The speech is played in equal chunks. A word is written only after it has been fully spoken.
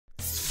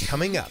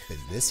coming up in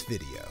this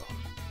video.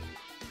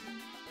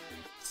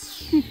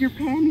 Keep your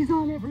panties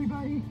on,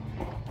 everybody.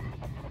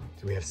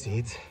 Do we have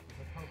seeds?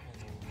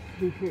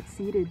 We've hit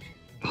seedage.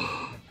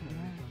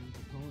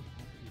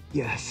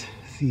 Yes,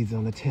 seeds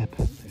on the tip.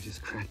 I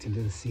just cracked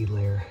into the seed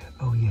layer.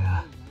 Oh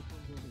yeah.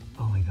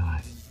 Oh my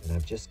God. And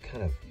I've just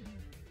kind of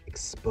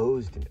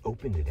exposed and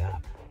opened it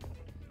up.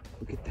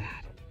 Look at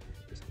that.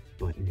 There's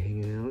a button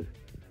hanging out.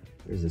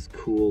 There's this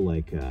cool,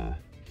 like,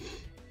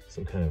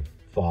 some kind of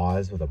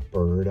vase with a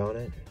bird on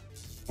it.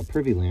 A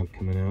privy lamp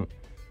coming out.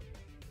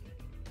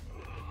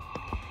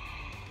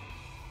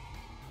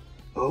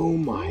 Oh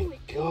my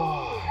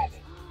God.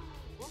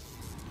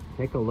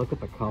 Take a look at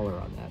the color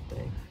on that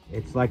thing.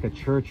 It's like a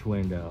church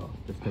window,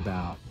 just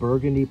about.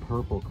 Burgundy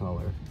purple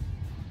color.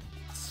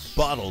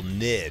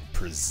 BottleNed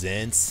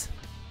presents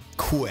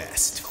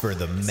Quest for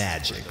the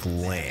Magic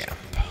Lamp.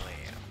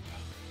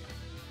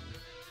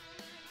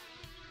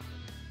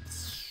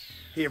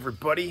 Hey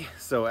everybody,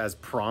 so as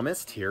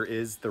promised, here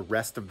is the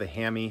rest of the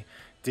hammy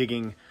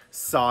digging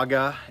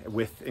saga,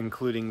 with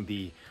including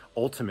the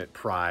ultimate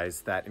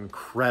prize, that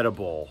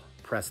incredible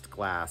pressed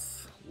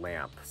glass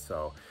lamp.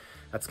 So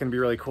that's gonna be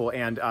really cool.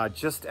 And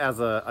just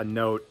as a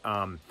note,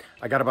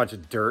 I got a bunch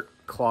of dirt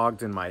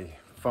clogged in my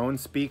phone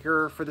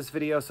speaker for this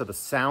video, so the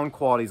sound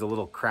quality is a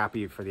little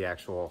crappy for the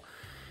actual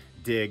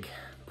dig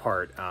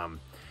part,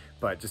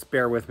 but just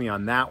bear with me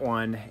on that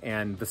one,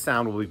 and the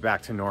sound will be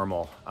back to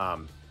normal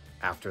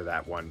after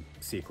that one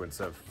sequence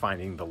of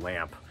finding the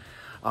lamp.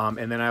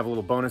 And then I have a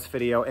little bonus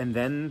video and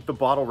then the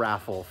bottle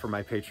raffle for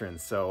my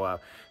patrons.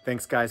 So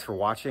thanks guys for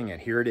watching, and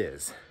here it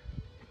is.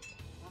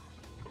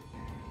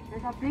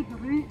 There's a big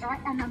root right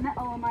in the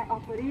middle of my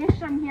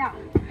operation here.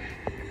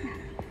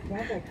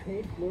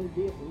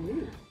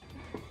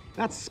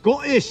 That's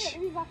Scottish!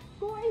 He's a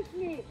Scottish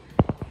mate.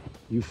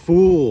 You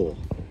fool!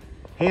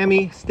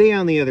 Hammy, stay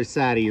on the other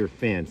side of your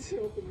fence.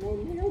 You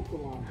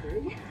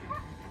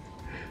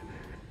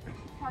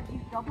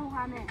double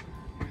hammy.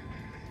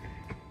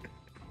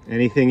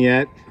 Anything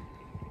yet?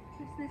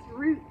 Just this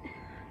root.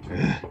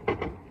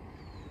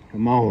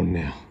 Come on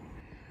now.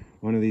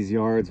 One of these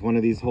yards, one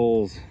of these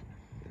holes.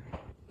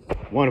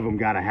 One of them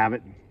gotta have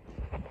it.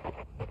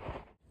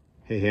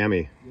 Hey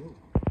Hammy.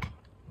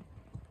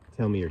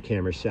 Tell me you're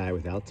camera shy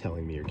without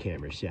telling me you're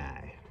camera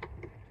shy.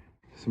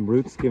 Some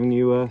roots giving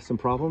you some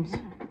problems?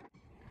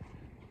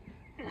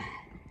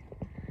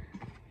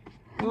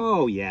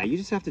 Oh yeah, you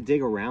just have to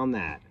dig around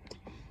that.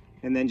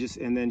 And then just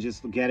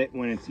get it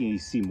when it's, you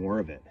see more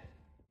of it.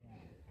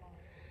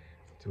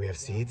 Do we have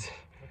seeds?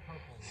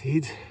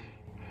 Seeds?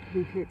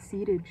 We've hit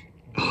seedage.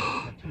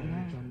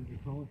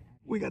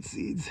 We got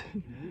seeds.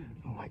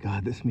 Oh my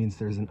God, this means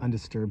there's an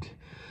undisturbed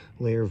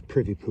layer of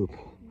privy poop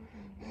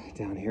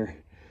down here.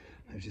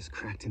 I've just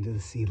cracked into the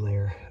seed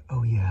layer.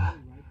 Oh yeah.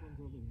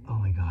 Oh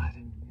my God.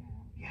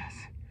 Yes.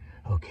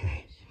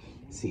 Okay.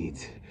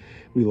 Seeds.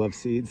 We love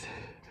seeds.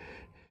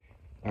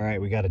 All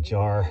right, we got a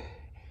jar.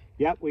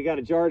 Yep, we got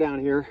a jar down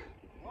here.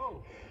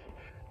 Whoa.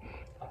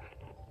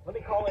 Let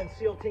me call in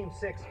SEAL Team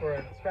 6 for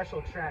a special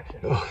extraction.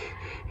 Oh.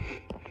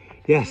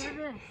 Yes,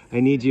 I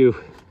need you.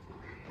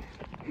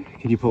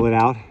 Can you pull it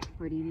out?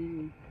 Where do you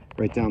need me?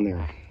 Right down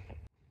there.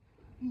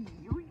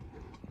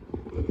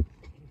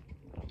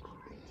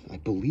 I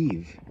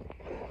believe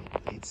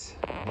it's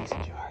a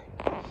mason jar.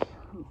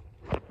 Oh,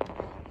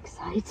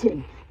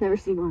 exciting. Never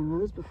seen one of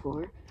those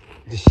before.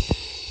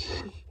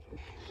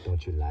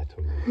 Don't you lie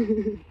to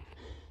me.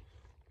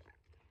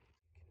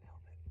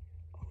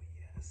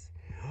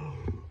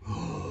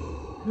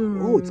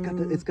 Oh, it's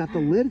got the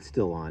lid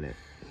still on it.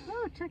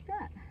 Oh, check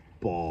that.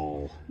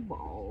 Ball.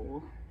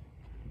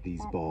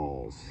 These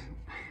balls.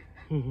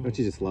 Don't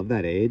you just love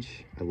that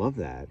age? I love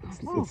that.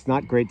 It's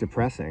not great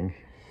depressing.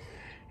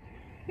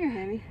 Here,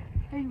 Hammy.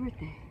 Happy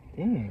birthday.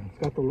 Dang,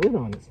 it's got the lid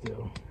on it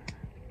still.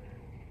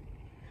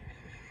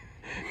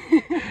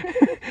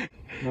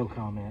 No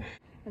comment.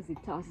 As he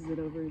tosses it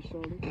over his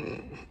shoulder.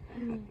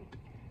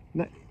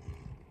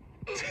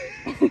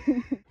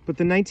 But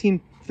the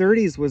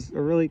 1930s was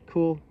a really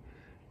cool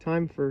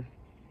time for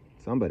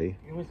somebody.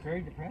 It was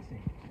very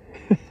depressing.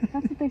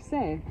 That's what they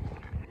say.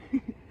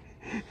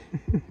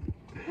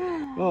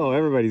 Oh,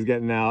 everybody's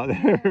getting out.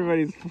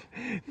 Everybody's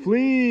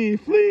flee.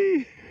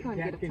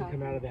 That didn't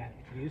come out of that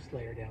use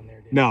layer down there,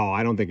 did it? No,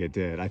 I don't think it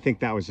did. I think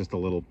that was just a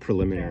little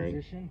preliminary.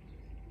 Transition?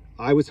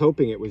 I was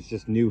hoping it was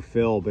just new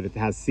fill, but it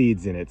has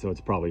seeds in it, so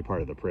it's probably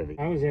part of the privy.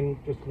 I was in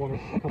just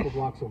a couple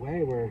blocks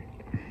away where,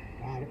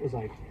 God, it was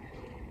like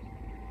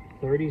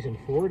 30s and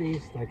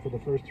 40s, like for the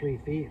first 3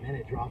 feet, and then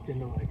it dropped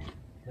into like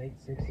late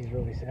 60s,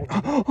 early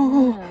 70s.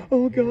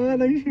 Oh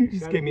God, you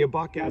just gave me a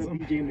buckasm.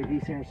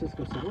 BJ San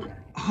Francisco soda.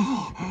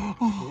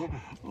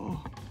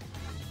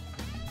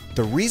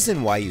 The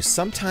reason why you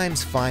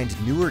sometimes find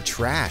newer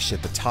trash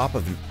at the top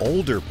of an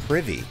older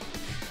privy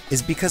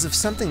is because of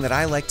something that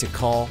I like to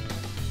call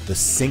the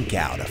sink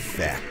out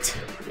effect.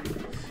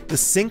 The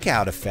sink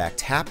out effect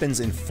happens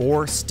in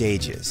 4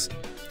 stages.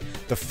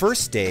 The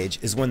first stage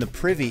is when the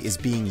privy is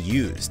being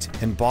used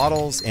and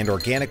bottles and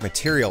organic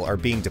material are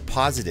being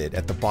deposited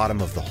at the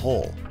bottom of the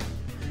hole.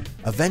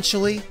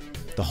 Eventually,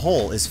 the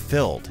hole is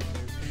filled.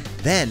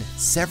 Then,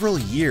 several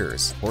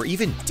years or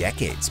even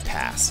decades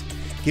pass,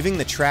 giving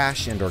the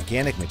trash and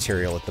organic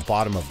material at the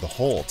bottom of the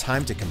hole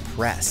time to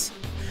compress,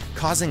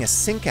 causing a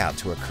sink out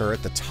to occur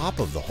at the top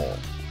of the hole.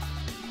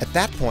 At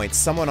that point,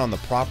 someone on the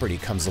property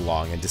comes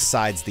along and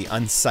decides the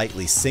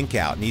unsightly sink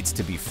out needs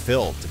to be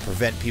filled to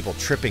prevent people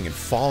tripping and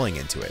falling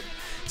into it.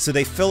 So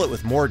they fill it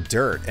with more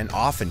dirt and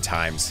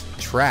oftentimes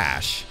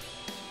trash.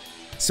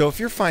 So if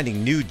you're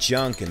finding new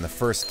junk in the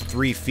first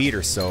 3 feet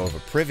or so of a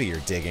privy you're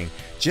digging,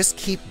 just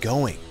keep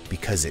going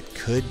because it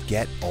could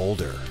get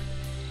older.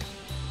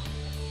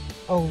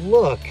 Oh,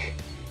 look.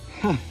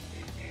 Huh.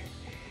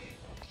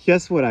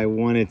 Just what I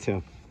wanted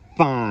to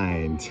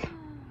find.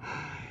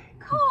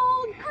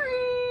 Cold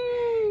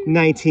cream!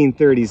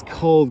 1930s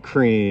cold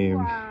cream.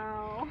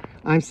 Wow.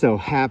 I'm so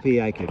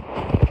happy I could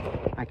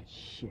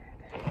shit.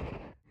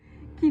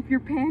 Keep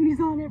your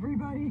panties on,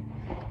 everybody.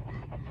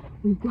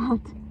 We've got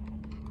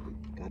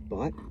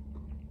Butt?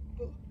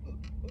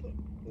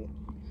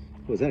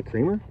 Was that a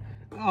creamer?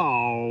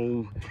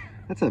 Oh,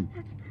 that's a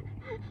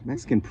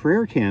Mexican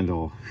prayer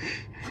candle.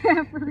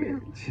 yeah, for real.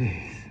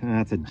 Jeez,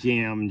 that's a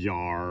jam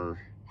jar.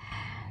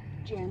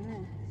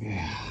 Generous.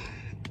 Yeah.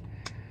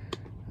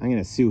 I'm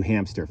gonna sue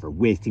Hamster for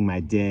wasting my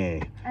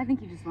day. I think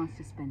he just wants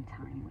to spend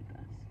time with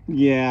us.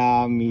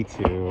 Yeah, me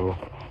too.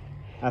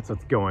 That's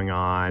what's going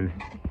on.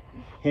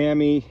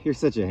 Hammy, you're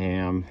such a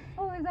ham.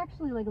 Oh, there's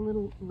actually like a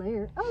little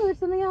layer. Oh, there's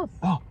something else.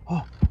 Oh.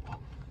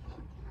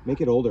 Make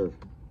it older.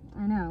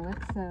 I know.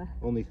 Let's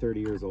Only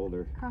 30 years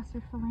older. cross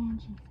your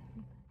phalanges.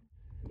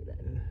 Look at that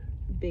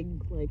big,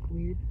 like,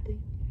 weird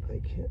thing I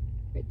can't.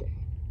 right there.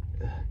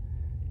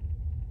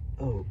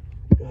 Oh,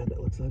 God, that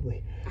looks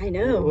ugly. I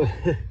know.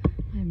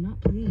 I'm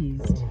not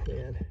pleased.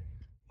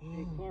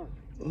 Oh,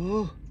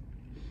 man.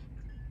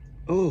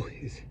 Oh,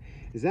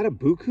 is that a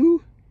buku?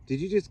 Did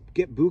you just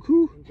get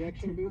buku?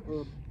 Injection boot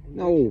or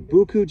No,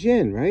 buku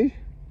gin, right?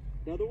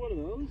 another one of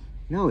those?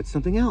 No, it's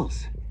something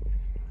else.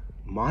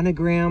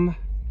 Monogram.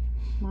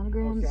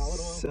 Monograms.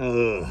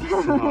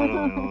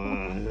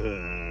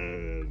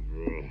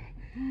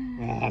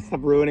 Stop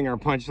ruining our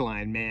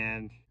punchline,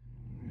 man.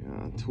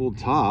 Tooled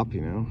top,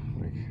 you know.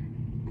 Like,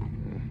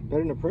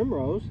 Better than a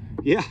primrose.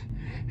 yeah.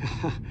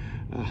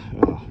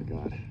 Oh,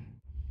 God.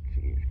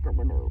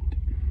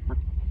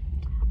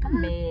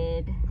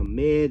 Mid. A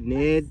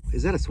mid.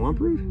 Is that a swamp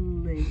root?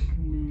 Slick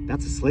mid.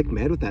 That's a slick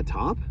med with that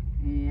top?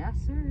 Yes,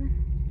 sir.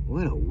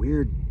 What a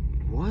weird.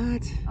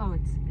 What? Oh,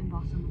 it's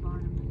embossed on the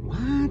bottom.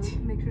 What?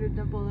 Make sure to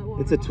dump all that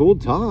water. It's a off.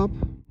 tooled top.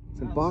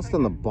 It's embossed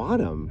on the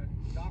bottom.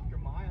 Dr.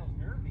 Miles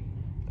Nervy.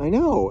 I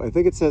know. I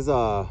think it says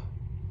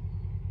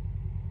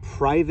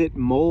private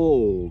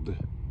mold.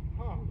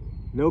 Huh.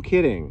 No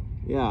kidding.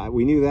 Yeah,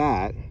 we knew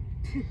that.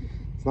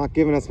 It's not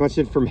giving us much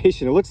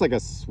information. It looks like a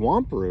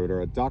swamp root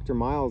or a Dr.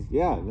 Miles.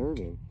 Yeah,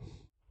 nerving.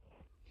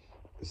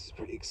 This is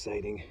pretty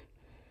exciting.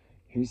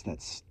 Here's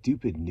that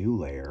stupid new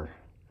layer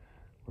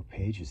where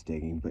Paige is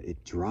digging, but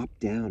it dropped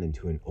down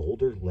into an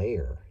older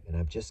layer, and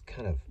I've just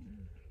kind of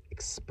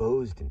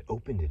exposed and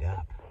opened it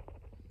up.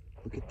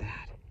 Look at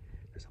that.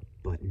 There's a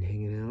button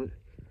hanging out.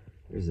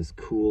 There's this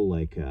cool,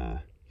 like,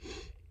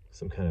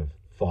 some kind of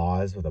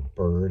vase with a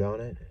bird on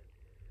it.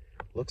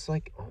 Looks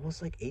like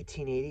almost like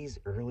 1880s,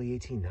 early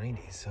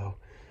 1890s. So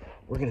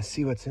we're gonna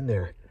see what's in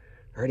there.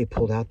 I already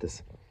pulled out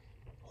this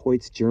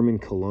Hoyt's German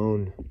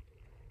Cologne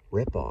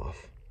ripoff.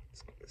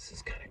 This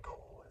is kind of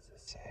cool. What does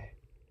this say?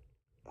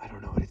 I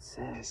don't know what it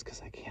says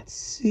because I can't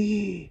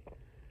see.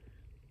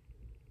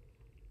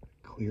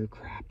 Clear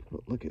crap.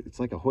 But look, it's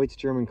like a Hoyt's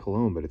German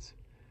Cologne, but it's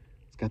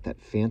got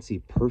that fancy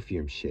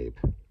perfume shape.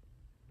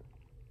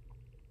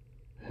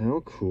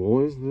 How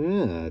cool is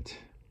that?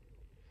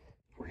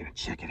 We're gonna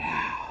check it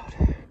out.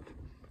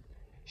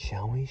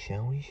 Shall we?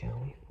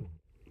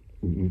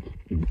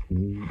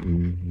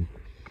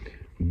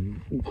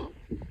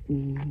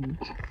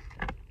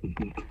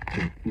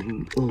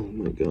 Oh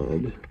my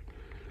God.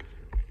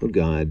 Oh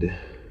God.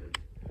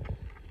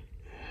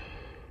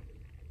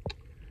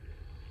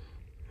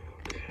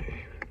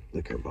 Okay.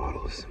 Liquor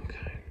bottle of some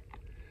kind.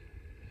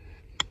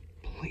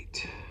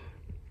 Plate.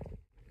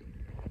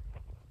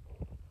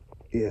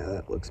 Yeah,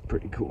 that looks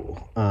pretty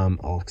cool.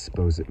 I'll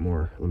expose it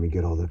more. Let me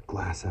get all the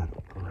glass out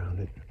around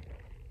it.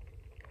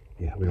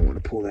 Yeah, we don't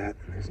want to pull that.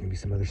 There's gonna be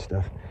some other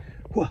stuff.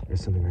 Whoa,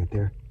 there's something right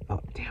there. Oh,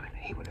 damn it, I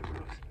hate when it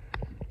moves.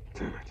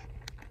 Damn it.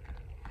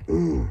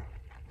 Ooh.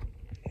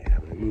 Yeah,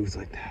 when it moves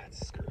like that,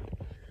 it's screwed.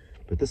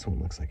 But this one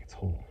looks like it's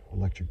whole.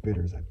 Electric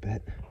bitters, I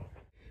bet.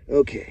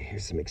 Okay,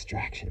 here's some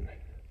extraction.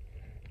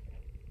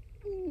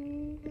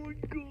 Oh my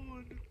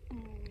God.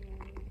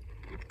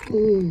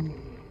 Oh.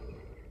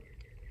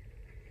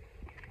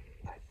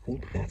 I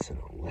think that's an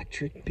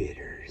electric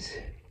bitters.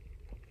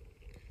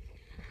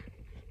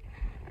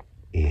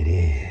 It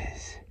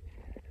is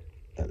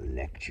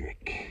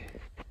electric.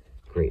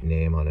 Great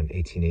name on an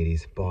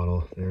 1880s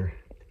bottle there.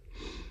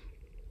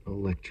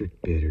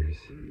 Electric bitters.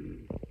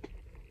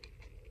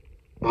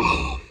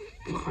 Oh,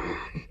 fuck.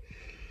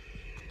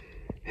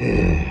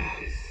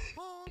 Yes.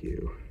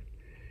 You.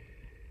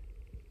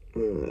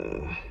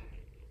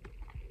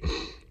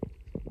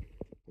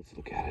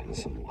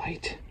 Some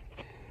light.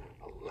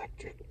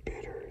 Electric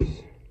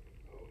bitters.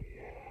 Oh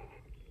yeah.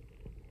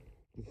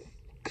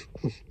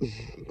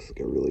 Looks like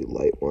a really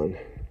light one.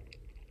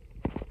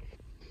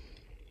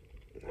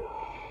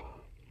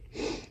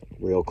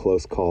 Real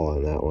close call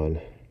on that one.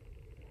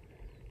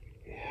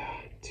 Yeah,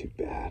 too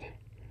bad.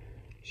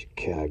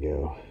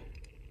 Chicago.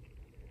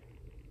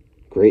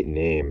 Great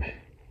name.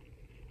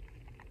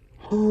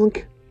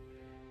 Honk.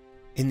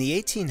 In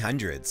the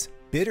 1800s,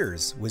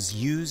 bitters was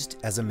used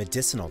as a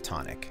medicinal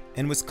tonic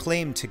and was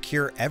claimed to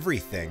cure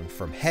everything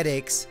from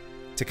headaches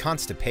to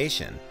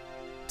constipation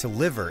to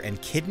liver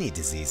and kidney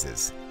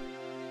diseases.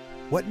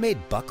 What made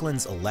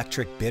BottleNed's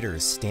electric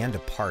bitters stand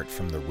apart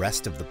from the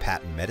rest of the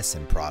patent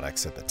medicine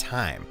products at the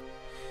time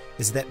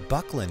is that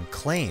BottleNed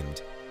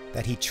claimed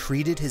that he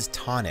treated his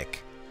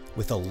tonic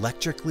with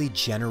electrically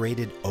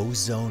generated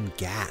ozone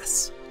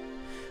gas,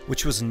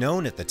 which was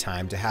known at the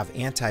time to have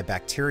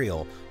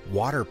antibacterial,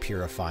 water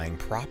purifying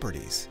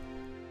properties.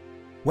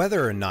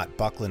 Whether or not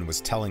BottleNed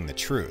was telling the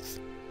truth,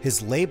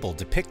 his label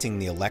depicting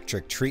the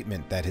electric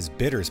treatment that his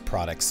bitters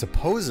products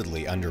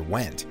supposedly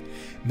underwent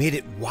made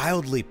it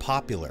wildly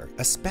popular,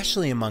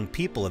 especially among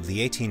people of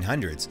the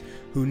 1800s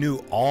who knew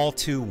all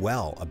too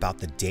well about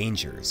the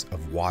dangers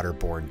of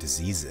waterborne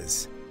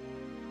diseases.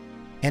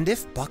 And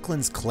if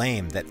BottleNed's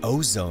claim that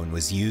ozone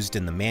was used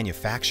in the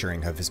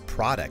manufacturing of his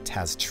product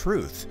has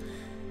truth,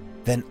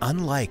 then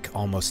unlike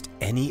almost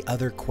any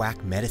other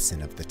quack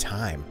medicine of the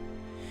time,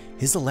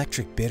 his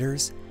electric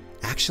bitters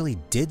actually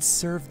did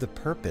serve the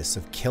purpose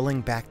of killing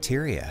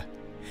bacteria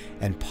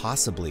and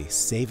possibly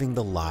saving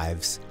the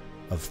lives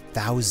of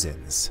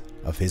thousands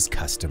of his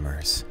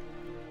customers.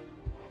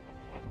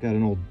 Got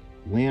an old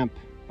lamp,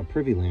 a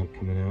privy lamp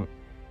coming out.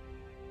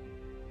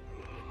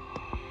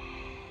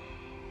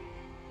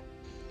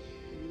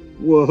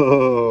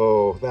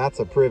 Whoa, that's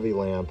a privy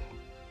lamp.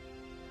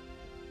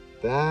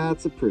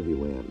 That's a privy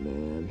lamp,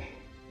 man.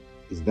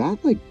 Is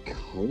that like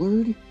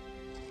colored?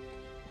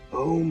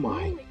 Oh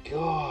my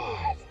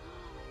God.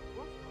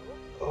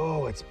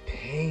 Oh, it's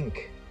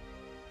pink.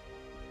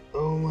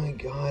 Oh my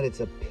God,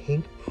 it's a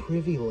pink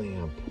privy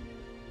lamp.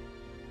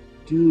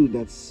 Dude,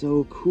 that's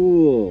so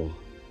cool.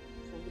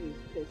 Somebody's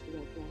pissed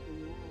about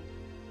dropping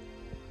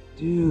that.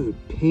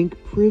 Dude,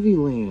 pink privy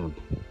lamp.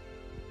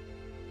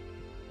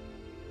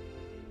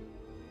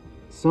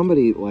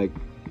 Somebody, like,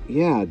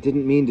 yeah,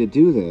 didn't mean to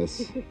do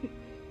this.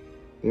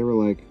 They were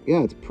like,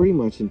 yeah, it's pretty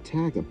much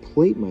intact. A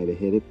plate might have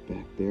hit it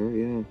back there,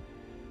 yeah.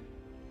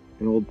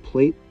 An old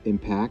plate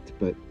impact,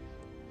 but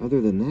other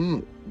than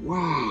that,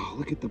 wow,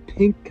 look at the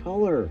pink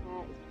color.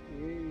 That is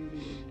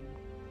pretty.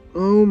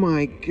 Oh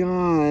my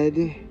God.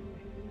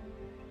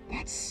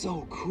 That's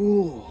so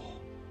cool.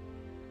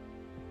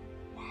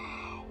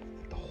 Wow,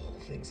 the whole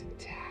thing's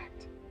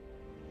intact.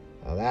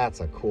 Now that's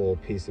a cool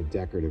piece of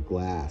decorative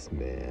glass,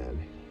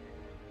 man.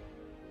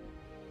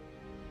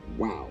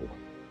 Wow.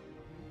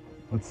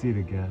 Let's see it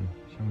again.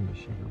 Show me the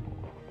sugar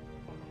bowl.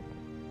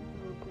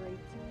 Oh, great.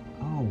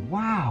 Oh,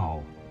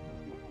 wow.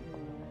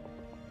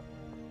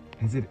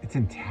 It's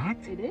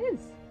intact? It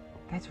is.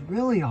 That's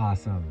really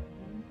awesome.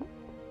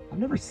 I've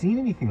never seen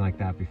anything like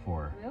that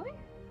before. Really?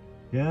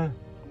 Yeah.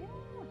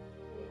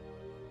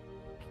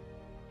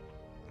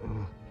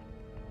 Yeah.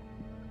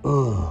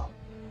 Ugh.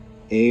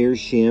 Air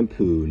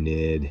shampoo,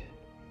 Ned.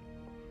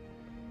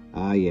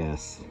 Ah,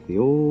 yes. The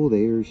old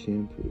Air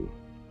shampoo.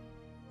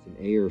 It's an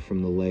Air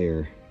from the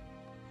layer.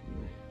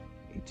 From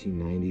the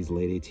 1890s,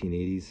 late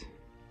 1880s.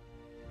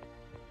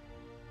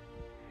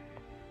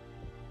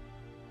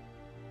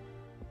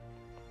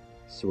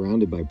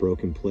 Surrounded by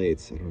broken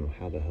plates. I don't know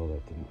how the hell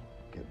that didn't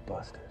get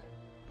busted.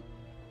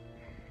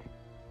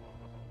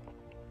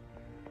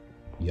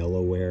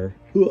 Yellowware.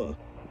 Huh.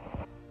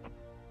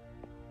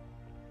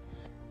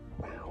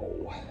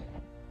 Wow.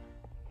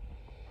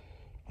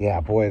 Yeah,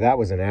 boy, that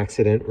was an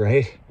accident,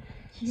 right?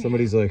 Yeah.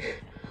 Somebody's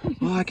like,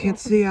 oh, I can't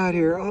see out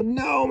here. Oh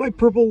no, my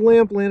purple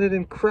lamp landed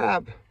in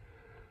crap.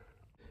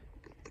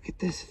 Look at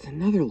this, it's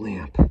another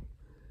lamp.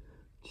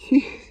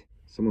 Jeez.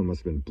 Someone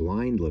must have been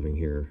blind living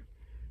here,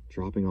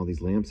 dropping all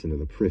these lamps into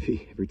the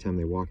privy every time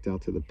they walked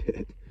out to the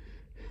pit.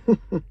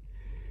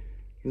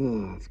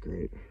 Oh, that's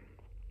great.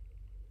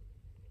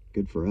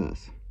 Good for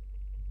us.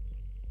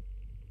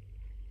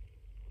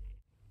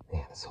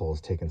 Man, this hole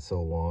is taking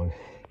so long.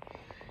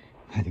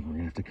 I think we're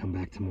gonna have to come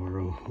back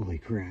tomorrow. Holy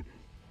crap.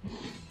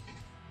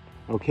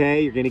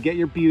 Okay, you're gonna get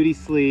your beauty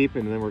sleep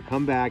and then we'll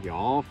come back, you're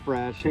all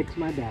fresh. Fix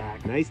my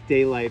back. Nice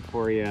daylight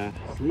for you.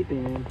 Sleep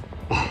in.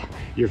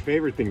 Your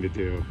favorite thing to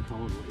do.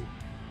 Totally.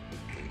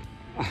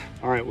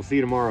 All right, we'll see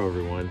you tomorrow,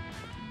 everyone.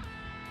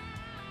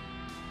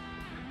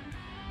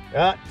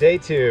 Day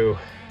 2.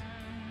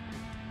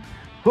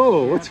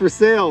 Oh, what's for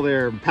sale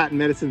there, patent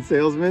medicine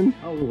salesman?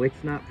 Oh,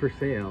 it's not for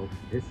sale.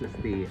 This is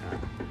the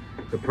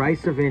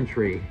price of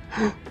entry.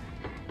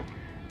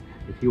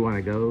 If you want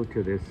to go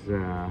to this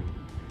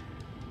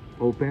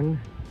open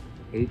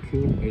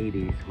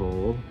 1880s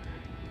hole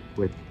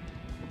with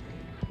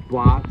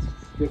blocks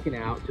sticking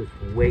out, just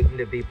waiting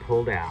to be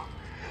pulled out.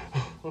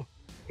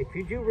 If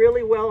you do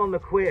really well on the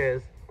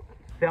quiz,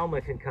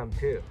 Thelma can come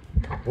too.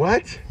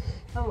 What?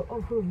 Oh,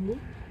 who, me?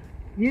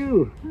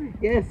 You.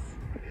 Yes.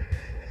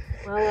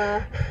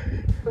 Well,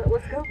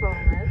 let's go,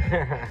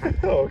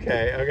 BottleNed.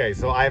 Okay,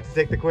 so I have to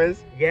take the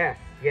quiz? Yes,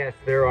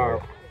 there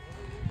are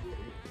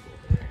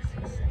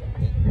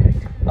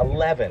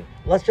 11.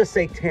 Let's just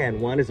say 10.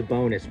 One is a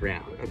bonus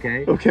round,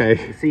 okay?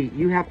 Okay. See,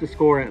 you have to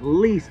score at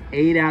least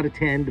 8 out of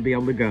 10 to be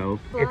able to go.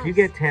 Plus. If you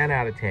get 10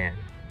 out of 10,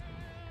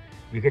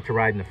 you get to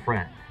ride in the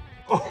front.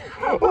 Right.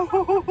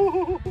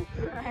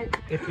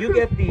 If you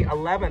get the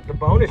 11th, the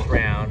bonus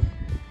round,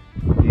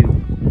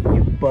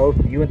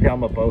 you and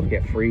Thelma both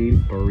get free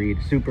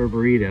super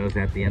burritos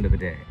at the end of the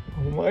day.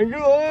 Oh my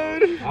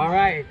God. All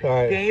right.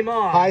 Game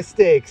on. High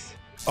stakes.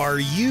 Are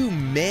you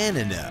man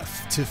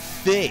enough to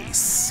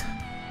face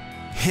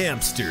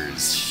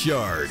Hamster's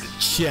Shard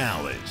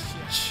Challenge?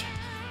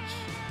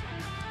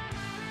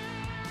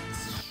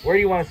 Where do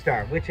you want to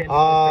start? Which end? Do you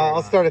want to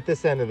I'll start at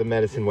this end of the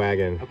medicine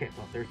wagon. Okay,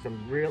 well, there's some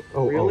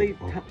Oh, really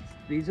oh. tough.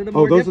 These are the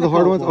more Those are the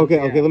hard difficult ones? Okay,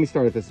 yeah. okay, let me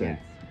start at this end.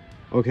 Yes.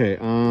 Okay,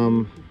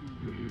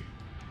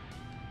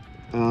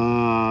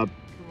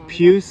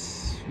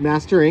 Puce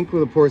Master Ink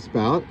with a pour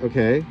spout.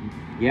 Okay.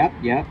 Yep.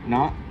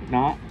 Not.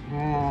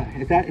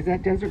 Is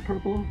that desert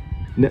purple?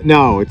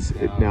 No, it's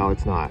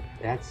not.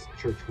 That's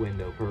church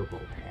window purple.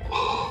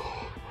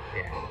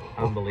 Yeah,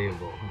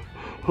 unbelievable.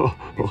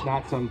 It's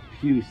not some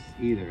puce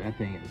either. That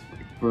thing is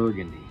like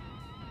burgundy.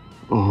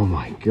 Oh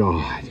my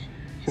God.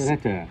 Show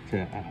that to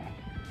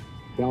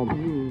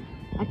Thelma.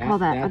 I'd call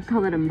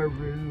that a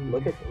maroon.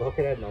 Look at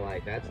it in the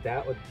light.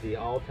 That would be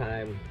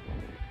all-time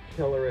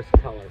killerest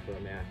color for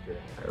a master.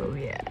 Oh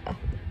yeah.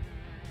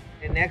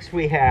 And next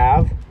we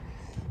have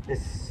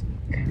this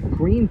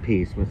green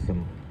piece with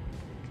some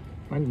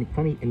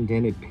funny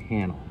indented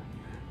panel.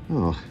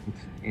 Oh.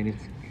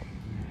 It's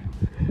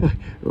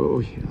Oh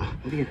yeah.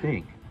 what do you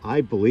think?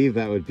 I believe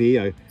that would be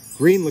a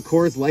Green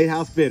Liqueurs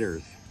Lighthouse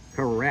Bitters.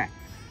 Correct.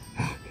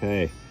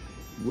 Okay.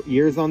 What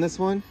years on this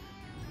one?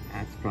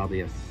 That's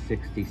probably a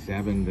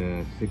 67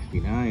 to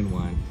 69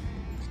 one.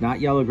 It's not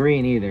yellow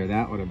green either.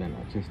 That would have been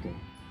just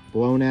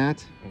Blown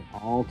at an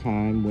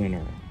all-time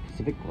winner.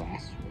 Pacific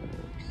Glassworks.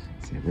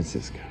 San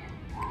Francisco.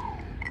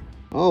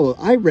 Oh,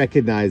 I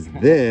recognize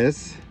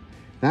this.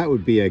 That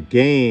would be a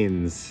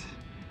Gaines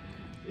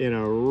in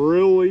a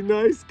really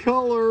nice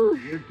color.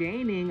 You're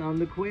gaining on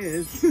the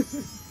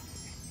quiz.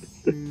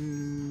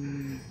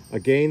 A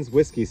Gaines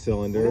whiskey Look at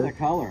cylinder. the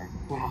color.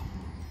 Wow.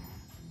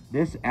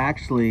 This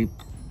actually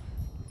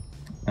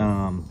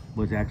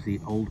was actually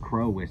Old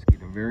Crow whiskey,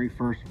 the very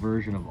first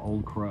version of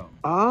Old Crow.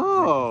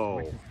 Oh.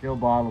 Which is still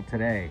bottled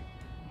today.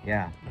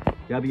 Yeah.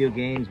 W.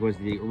 Gaines was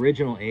the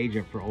original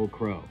agent for Old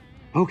Crow.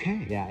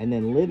 Okay. Yeah, and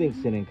then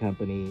Livingston and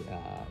Company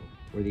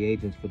were the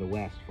agents for the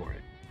West for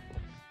it.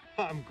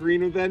 I'm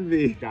green with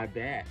envy. I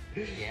bet.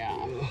 Yeah.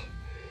 Oh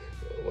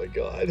my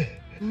God.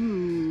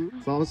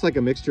 It's almost like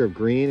a mixture of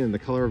green and the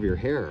color of your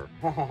hair.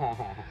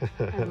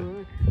 That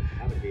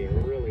would be a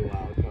really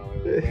wild color.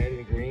 Red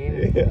and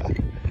green. Yeah.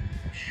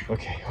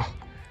 Okay.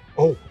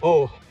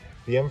 Oh,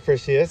 the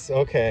Empressius.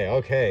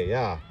 Okay,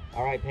 yeah.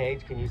 All right,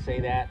 Paige, can you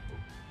say that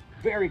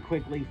very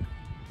quickly?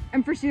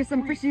 I'm Frisius. So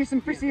it's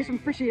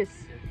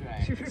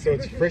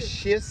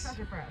Frisius.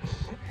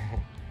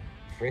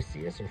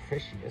 Frisius or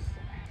Frisius?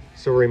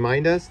 So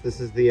remind us, this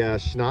is the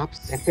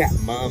schnapps. That's that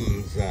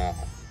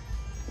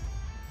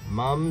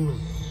Mum's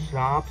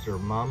schnapps or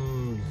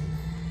Mum's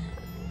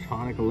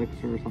tonic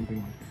elixir or something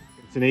like that.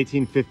 It's an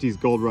 1850s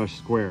Gold Rush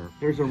square.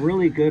 There's a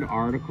really good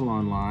article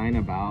online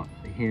about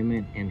him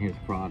and his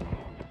product.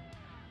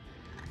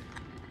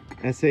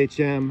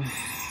 SHM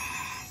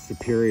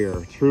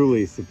superior,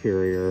 truly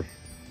superior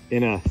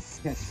in a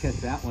Catch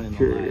that one in the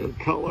superior light.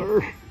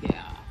 color.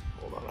 Yeah.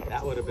 Hold on.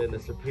 That would have been the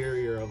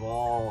superior of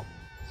all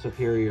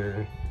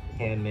superior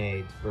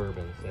handmade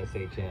bourbons,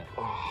 SHM.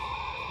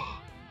 Oh.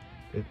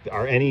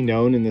 Are any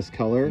known in this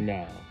color? No.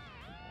 I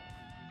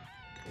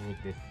think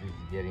this is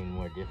getting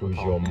more difficult.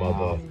 Who's your now.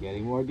 mother? It's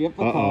getting more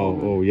difficult.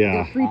 Oh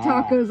yeah. Free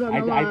tacos on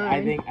the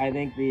line. I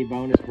think the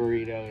bonus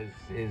burrito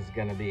is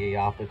gonna be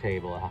off the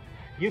table.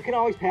 You can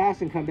always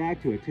pass and come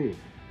back to it too.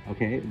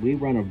 Okay? We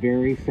run a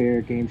very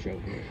fair game show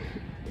here.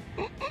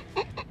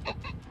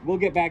 We'll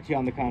get back to you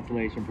on the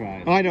consolation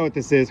prize. I know what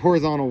this is.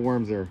 Horizontal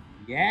Wormser.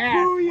 Yes!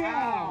 Oh, yeah!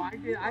 Wow,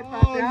 I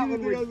thought Oh, that you one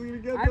didn't think I was gonna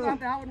would. get I that? thought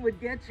that one would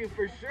get you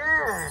for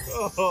sure.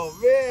 Oh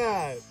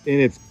man.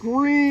 And it's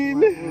green.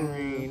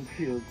 Green,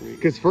 pure green.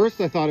 Because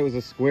first I thought it was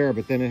a square,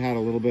 but then it had a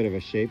little bit of a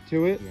shape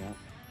to it. Yeah.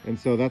 And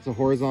so that's a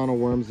horizontal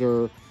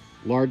Wormser,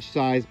 large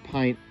size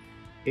pint,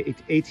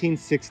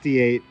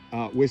 1868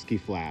 whiskey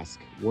flask.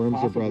 Wormser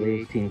Possibly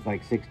Brothers. 18's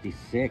like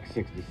 66,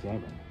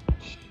 67.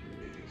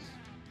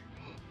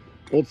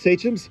 Old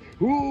Sachems.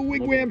 Ooh, wigwam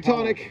Look at the color.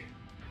 tonic.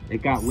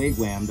 It got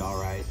wigwammed all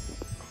right.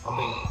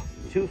 Oh,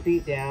 2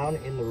 feet down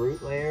in the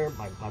root layer,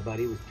 my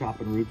buddy was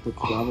chopping roots with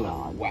the shovel.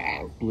 Oh,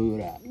 wow, blew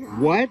it up.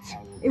 what?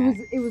 It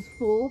was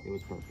full. It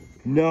was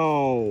perfect.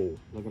 No.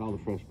 Look at all the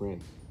fresh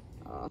breaks.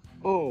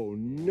 Oh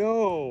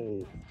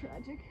no.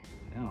 Tragic.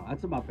 No,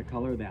 that's about the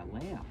color of that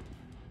lamp.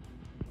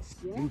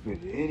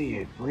 Stupid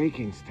idiot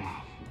breaking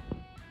stuff.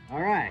 All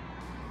right.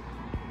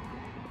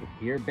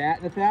 You're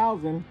batting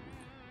 1,000.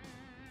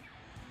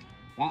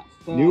 That's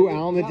New that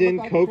Almaden looks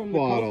like Coke from the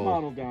bottle. Coke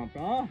bottle dump,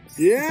 huh?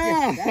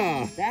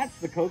 Yeah. That's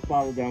the Coke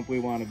bottle dump we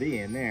want to be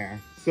in there.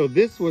 So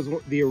this was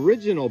the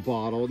original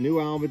bottle, New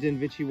Almaden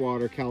Vichy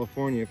Water,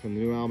 California, from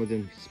the New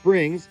Almaden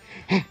Springs.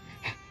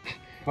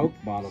 Coke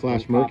bottle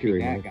Slash don't copy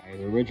Mercury, that huh? guy.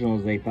 The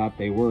originals they thought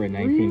they were in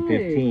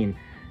 1915.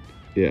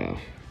 Yeah.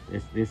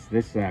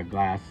 This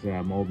glass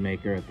mold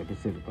maker at the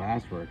Pacific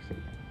Glass Works had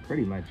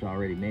pretty much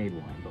already made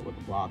one, but with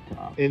a blob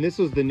top. And this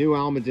was the New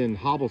Almaden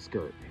hobble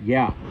skirt.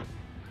 Yeah.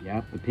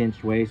 Yep, the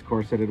pinched waist,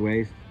 corseted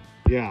waist.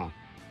 Yeah.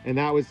 And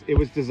it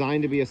was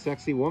designed to be a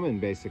sexy woman,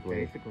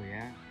 basically. Basically,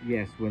 yeah.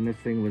 Yes, when this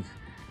thing was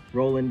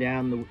rolling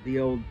down the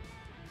old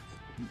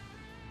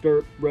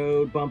dirt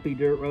road, bumpy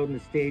dirt road in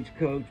the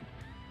stagecoach,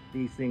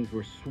 these things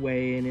were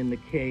swaying in the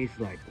case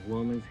like a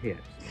woman's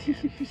hips.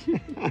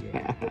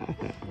 Yeah.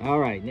 All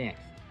right,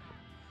 next.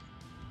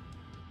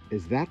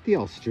 Is that the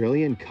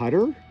Australian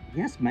cutter?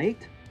 Yes,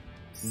 mate.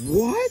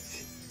 What?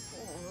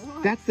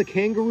 That's the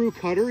kangaroo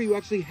cutter? You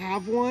actually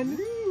have one?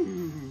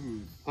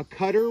 A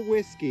cutter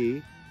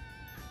whiskey,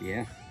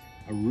 Yes,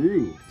 a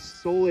ruse.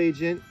 sole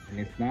agent. And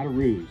it's not a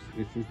ruse.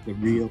 This is the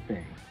real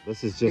thing.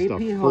 This is just AP a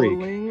freak.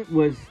 Hodling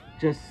was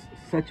just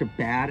such a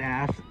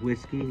badass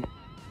whiskey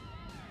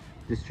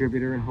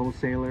distributor and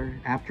wholesaler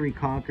after he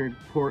conquered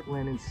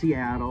Portland and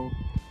Seattle.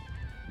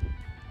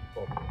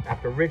 Well,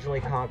 after originally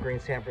conquering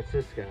San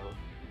Francisco,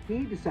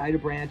 he decided to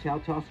branch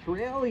out to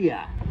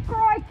Australia.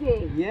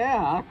 Crikey!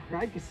 Yeah,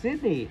 right to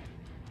Sydney.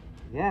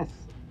 Yes.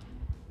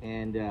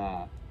 And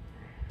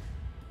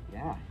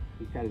yeah,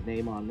 he's got his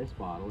name on this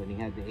bottle, and he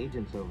had the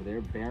agents over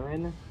there,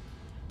 Baron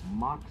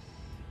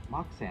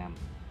Moxham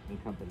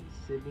and Company,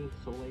 Sydney,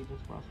 sole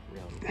agents for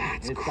Australia.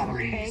 That's and it's got a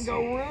crazy.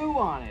 kangaroo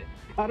on it.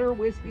 Cutter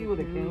whiskey with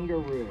a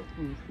kangaroo.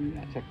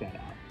 Yeah, check that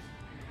out.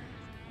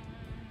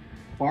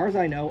 As far as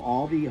I know,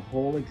 all the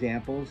whole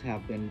examples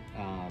have been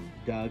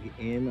dug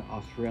in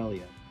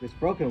Australia. This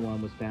broken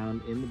one was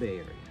found in the Bay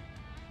Area.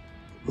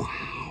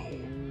 Wow.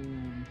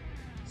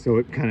 So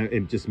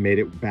it just made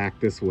it back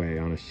this way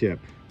on a ship.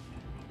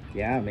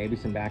 Yeah, maybe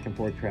some back and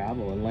forth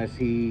travel, unless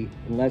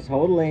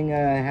Hodling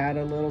had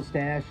a little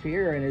stash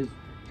here in his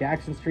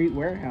Jackson Street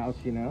warehouse,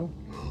 you know.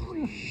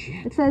 Holy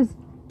shit. It says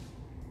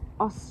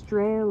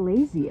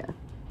Australasia.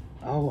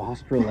 Oh,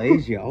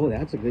 Australasia. Oh,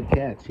 that's a good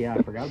catch. Yeah,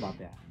 I forgot about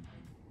that.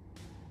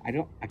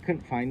 I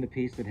couldn't find the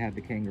piece that had the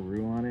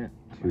kangaroo on it.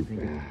 I Too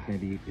think bad. it's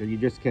maybe you're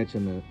just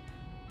catching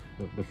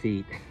the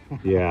feet.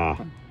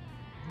 Yeah.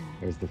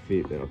 There's the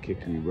feet that'll kick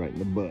you right in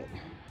the butt.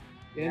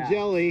 Yeah. And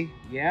jelly.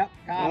 Yep.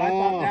 God, I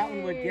thought that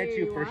one would get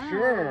you for Wow.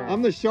 sure.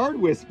 I'm the shard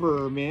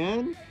whisperer,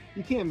 man.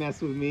 You can't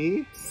mess with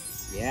me.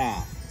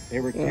 Yeah,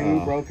 there were two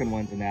Yeah. broken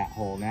ones in that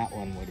hole, and that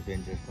one would have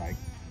been just like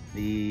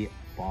the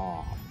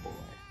bomb, boy.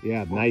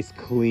 Yeah, nice,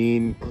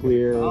 clean,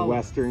 clear Oh.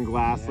 Western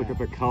glass. Yeah. Look at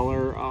the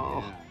color. Oh,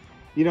 Yeah.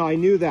 you know, I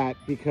knew that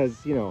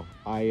because, you know,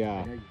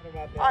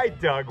 I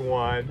dug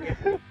one.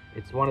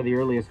 It's one of the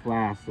earliest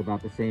flasks,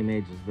 about the same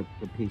age as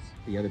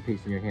the other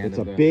piece in your hand. It's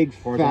a of the big,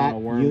 fat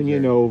horizontal worms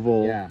Union there.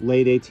 Oval, Yeah.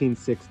 late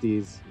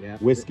 1860s Yeah.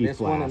 whiskey This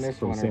one and flask this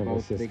from one San are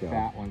both Francisco. big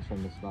fat ones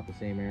from about the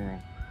same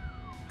era.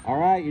 All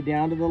right, you're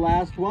down to the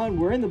last one.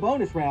 We're in the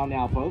bonus round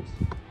now, folks.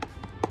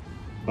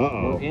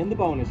 Uh-oh. We're in the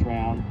bonus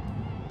round.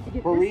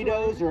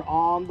 Burritos are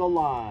on the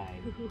line.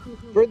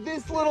 For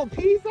this little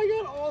piece,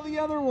 I got all the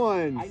other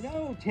ones. I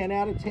know, 10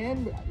 out of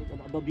 10.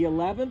 The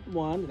 11th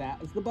one, that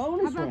was the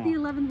bonus How about round. the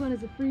 11th one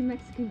is a free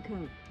Mexican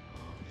Coke?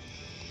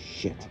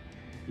 Shit.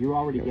 You're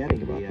already Gotta getting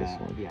think the, about this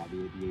one. yeah,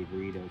 the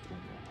burritos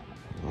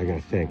from I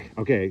gotta think.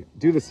 Okay,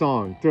 do the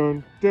song.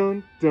 Dun,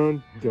 dun,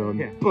 dun, dun.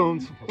 Yeah.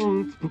 Boom,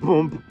 boom,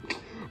 boom.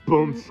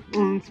 Boom,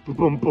 boom,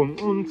 boom, boom,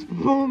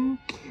 boom.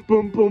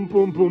 Boom, boom,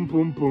 boom, boom,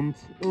 boom, boom.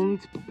 Boom,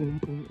 boom,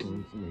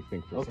 boom. Let me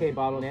think for a Okay, second.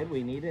 BottleNed,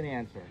 we need an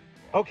answer.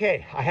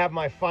 Okay, I have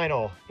my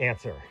final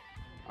answer.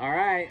 All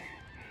right.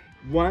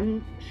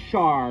 One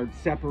shard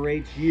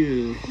separates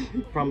you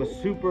from a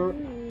super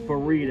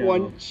burrito.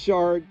 One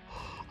shard.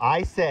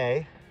 I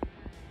say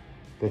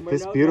that And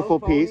this no beautiful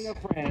phoning piece. a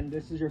friend.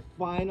 This is your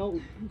final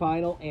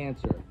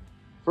answer.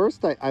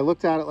 First, I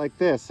looked at it like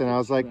this, and I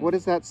was like, "What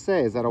does that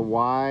say? Is that a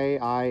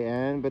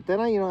Y-I-N?" But then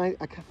I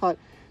thought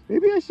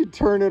maybe I should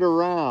turn it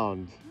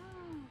around.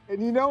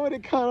 And you know what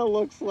it kind of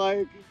looks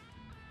like?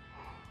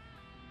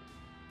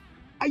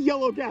 A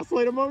yellow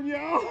gaslight ammonia.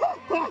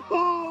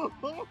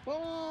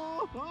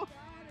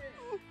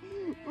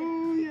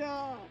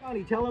 Booyah!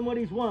 Johnny, tell him what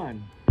he's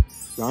won.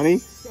 Johnny?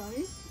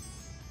 Johnny?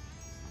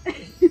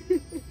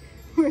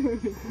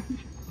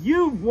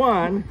 You've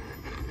won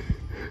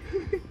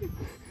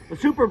a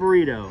super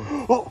burrito,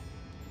 Oh,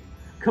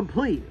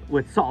 complete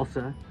with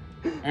salsa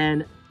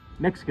and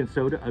Mexican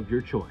soda of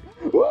your choice.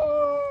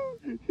 woo!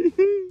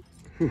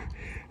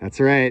 That's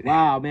right.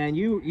 Wow, man,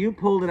 you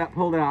pulled it up.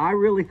 I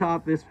really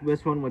thought this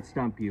one would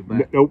stump you,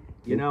 but Nope.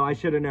 you know, I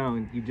should have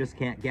known. You just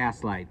can't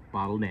gaslight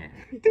BottleNed.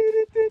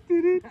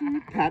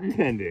 Patent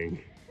pending.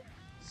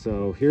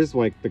 So here's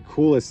like the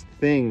coolest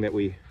thing that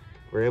we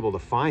were able to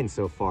find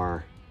so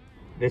far.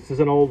 This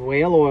is an old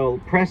whale oil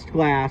pressed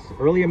glass,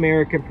 early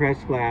American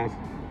pressed glass,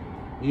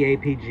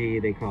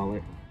 EAPG they call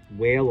it,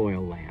 whale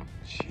oil lamp.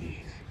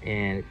 Jeez.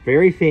 And it's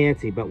very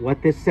fancy, but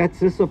what this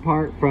sets this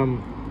apart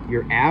from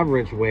your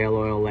average whale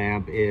oil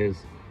lamp is,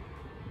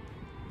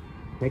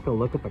 take a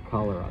look at the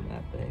color on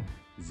that thing.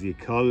 The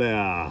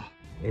color.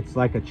 It's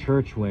like a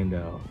church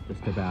window,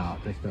 just about.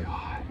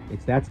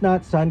 That's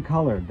not sun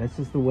colored. This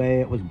is the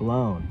way it was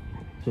blown.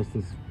 Just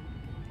this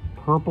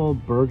purple,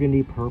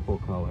 burgundy purple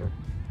color.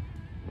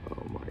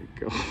 Oh my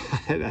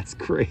God, that's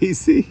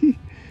crazy.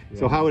 Yeah.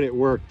 So how would it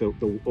work? The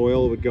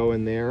oil would go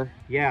in there?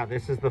 Yeah,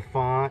 this is the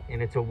font,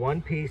 and it's a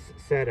one-piece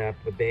setup.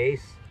 The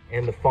base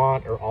and the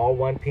font are all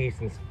one piece,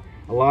 and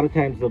a lot of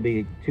times there'll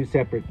be two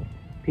separate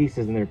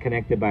pieces and they're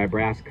connected by a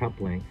brass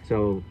coupling.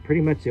 So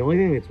pretty much the only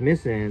thing that's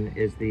missing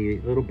is the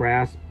little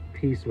brass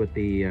piece with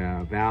the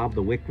valve,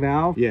 the wick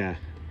valve. Yeah.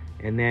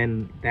 And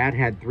then that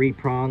had 3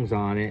 prongs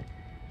on it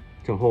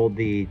to hold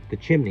the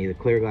chimney, the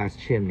clear glass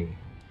chimney.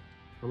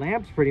 The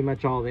lamp's pretty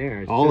much all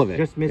there. It's all of it.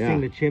 Just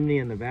missing the chimney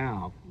and the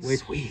valve.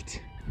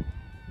 Sweet.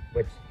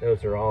 Which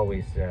those are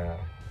always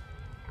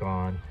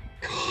gone,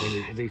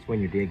 at least when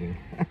you're digging.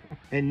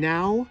 And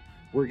now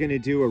we're gonna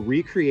do a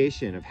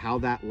recreation of how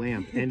that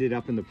lamp ended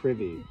up in the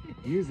privy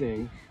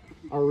using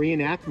our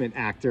reenactment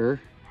actor,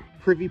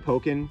 Privy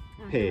Pokin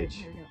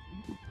Page.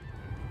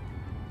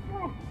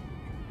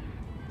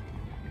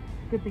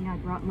 Good thing I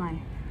brought my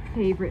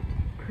favorite,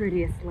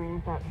 prettiest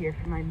lamp out here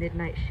for my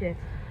midnight shift.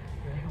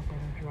 I hope I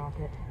don't drop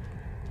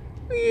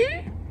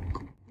it.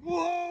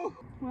 Whoa!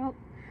 Well,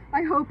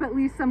 I hope at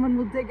least someone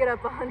will dig it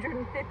up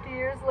 150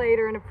 years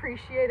later and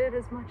appreciate it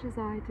as much as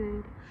I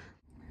did.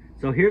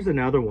 So here's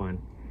another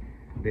one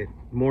that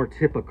more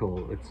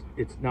typical.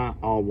 It's not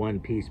all one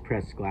piece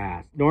pressed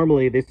glass.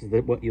 Normally this is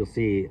what you'll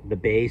see, the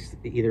base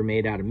either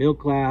made out of milk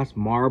glass,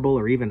 marble,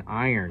 or even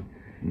iron.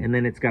 And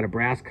then it's got a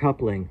brass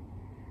coupling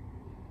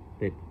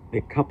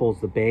that couples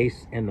the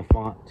base and the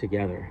font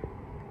together.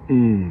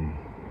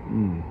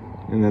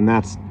 And then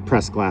that's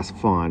pressed glass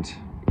font.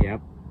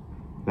 Yep.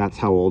 That's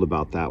how old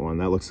about that one?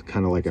 That looks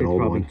kind of like an old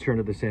probably one. Turn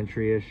of the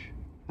century-ish.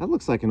 That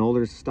looks like an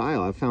older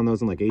style. I found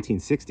those in like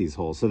 1860s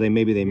holes. So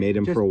maybe they made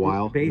them for a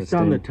while. Based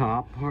on the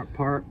top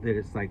part that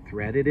it's like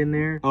threaded in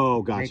there.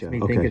 Oh, gotcha.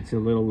 Makes me think it's a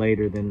little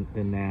later than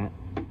that.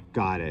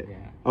 Got it. Yeah.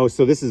 Oh,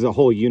 so this is a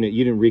whole unit.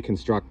 You didn't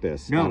reconstruct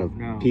this out of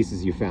No.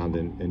 pieces you found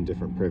in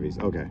different privies.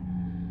 Okay.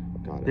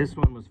 Got it. This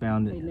one was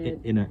found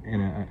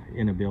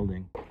in a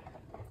building.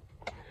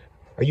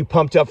 Are you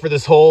pumped up for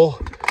this hole?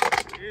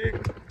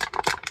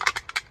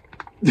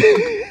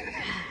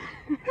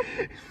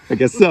 I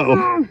guess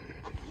so.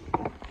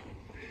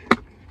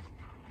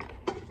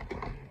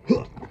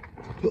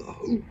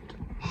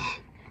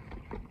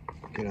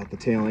 Get out the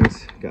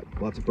tailings. Got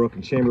lots of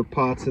broken chamber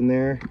pots in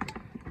there.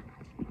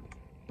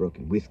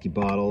 Broken whiskey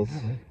bottles.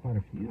 Oh, there's quite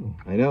a few.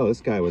 I know,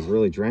 this guy was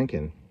really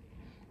drinking.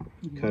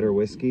 Cutter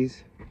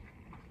whiskeys.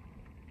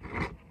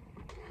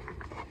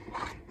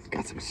 It's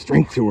got some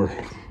strength to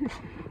her.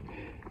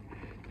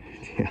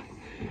 Yeah.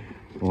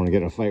 I want to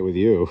get in a fight with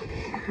you.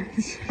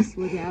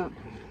 Look out.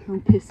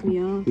 Don't piss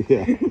me off.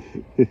 Yeah.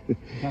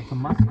 Got some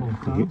muscles,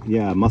 huh?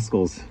 Yeah,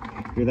 muscles.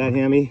 Hear that,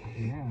 Hammy?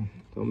 Yeah.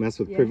 Don't mess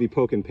with Privy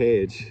Pokin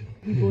Page.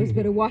 You boys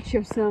better watch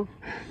yourself.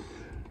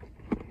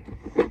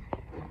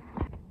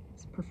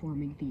 It's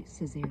performing the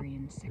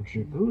cesarean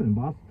section. Ooh, and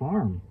Boss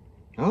Farm.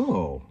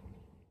 Oh.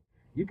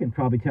 You can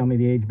probably tell me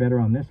the age better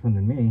on this one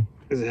than me.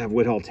 Does it have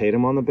Woodhull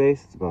Tatum on the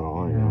base? It's about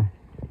all I know.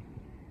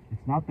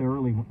 It's not the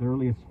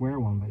earliest square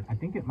one, but I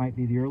think it might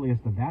be the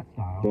earliest of that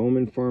style.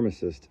 Bowman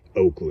Pharmacist,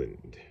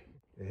 Oakland.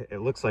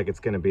 It looks like it's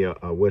going to be a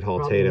Woodhull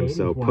Probably Tatum, 80s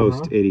so one,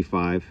 post huh?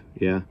 85.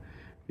 Yeah.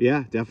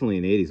 Yeah, definitely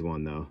an 80s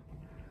one, though.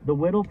 The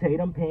Whittle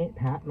Tatum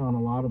patent on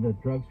a lot of the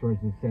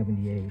drugstores is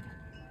 78.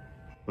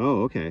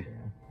 Oh, okay.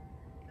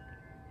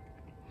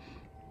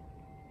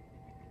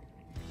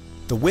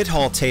 The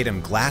Whitall Tatum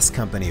Glass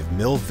Company of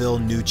Millville,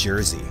 New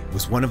Jersey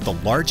was one of the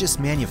largest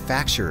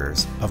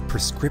manufacturers of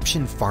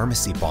prescription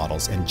pharmacy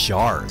bottles and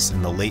jars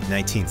in the late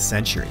 19th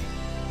century.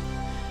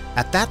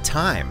 At that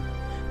time,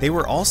 they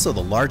were also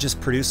the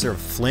largest producer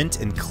of flint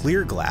and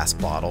clear glass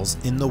bottles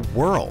in the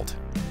world.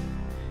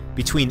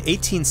 Between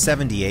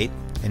 1878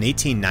 and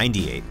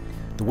 1898,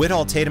 the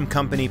Whitall Tatum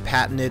Company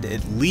patented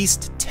at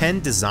least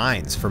 10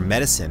 designs for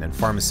medicine and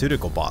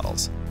pharmaceutical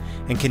bottles,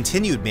 and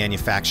continued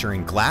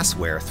manufacturing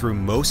glassware through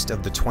most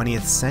of the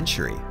 20th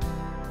century.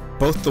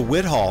 Both the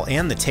Whitall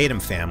and the Tatum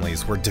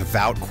families were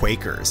devout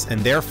Quakers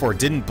and therefore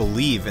didn't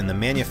believe in the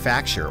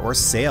manufacture or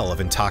sale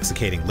of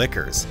intoxicating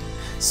liquors,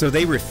 so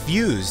they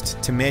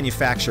refused to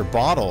manufacture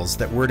bottles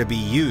that were to be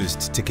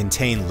used to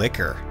contain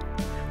liquor.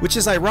 Which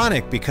is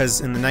ironic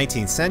because in the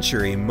 19th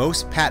century,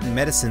 most patent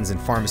medicines and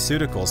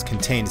pharmaceuticals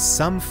contained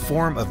some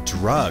form of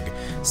drug,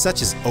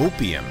 such as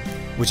opium,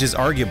 which is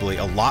arguably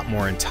a lot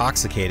more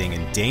intoxicating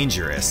and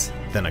dangerous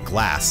than a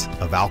glass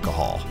of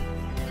alcohol.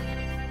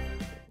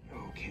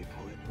 Okay,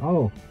 pull it.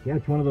 Oh, yeah,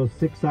 it's one of those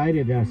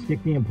six-sided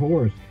Stickney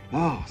pores.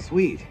 Oh,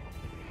 sweet.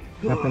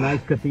 Got the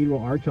nice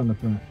cathedral arch on the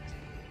front.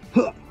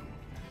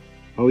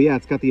 Oh, yeah,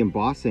 it's got the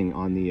embossing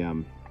on the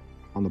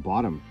on the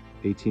bottom,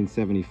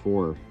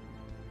 1874.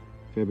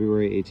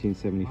 February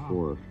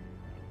 1874. Wow.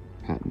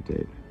 Patent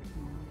date.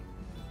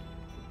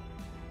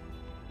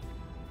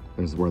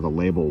 There's where the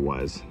label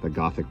was, the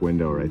Gothic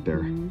window right there.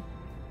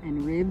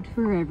 And ribbed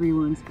for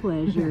everyone's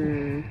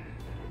pleasure.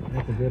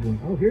 That's a good one.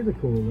 Oh, here's a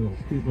cool little,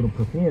 sweet little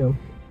perfume.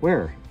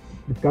 Where?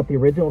 It's got the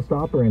original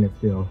stopper in it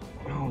still.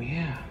 Oh,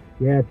 yeah.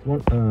 Yeah, it's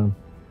one,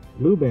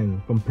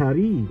 Lubin from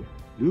Paris.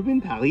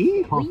 Lubin, Paris?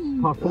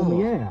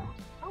 Parfumier.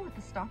 Oh, with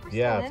the stopper still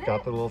Yeah, in it's got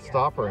it? the little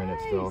stopper in it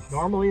still.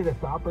 Normally the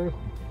stoppers,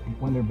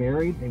 when they're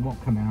buried, they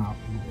won't come out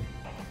either.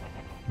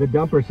 The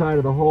dumper side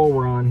of the hole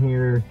we're on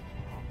here,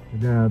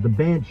 the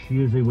bench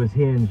usually was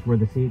hinged where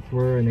the seats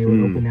were, and they would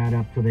open that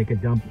up so they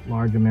could dump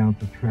large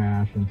amounts of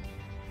trash. And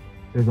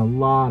there's a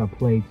lot of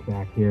plates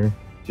back here.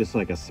 Just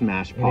like a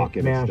smash And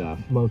pocket it of smashed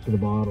stuff. most of the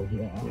bottles,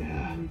 yeah.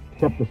 Yeah.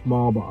 Except the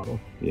small bottles.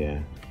 Yeah.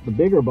 The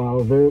bigger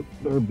bottles, they're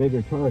a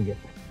bigger target.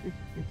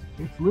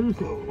 It's loose.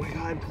 Oh my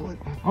God, pull it.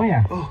 Oh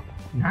yeah. Oh,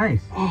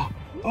 Nice.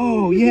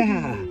 oh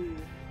yeah.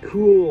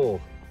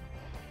 Cool.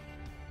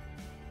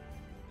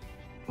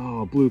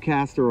 Oh, blue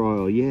castor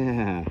oil,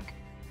 yeah.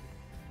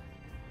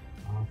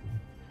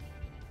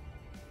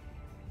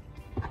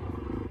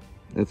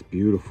 That's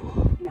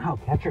beautiful. You know how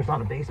catchers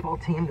on a baseball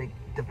team, they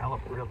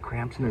develop real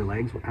cramps in their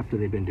legs after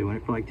they've been doing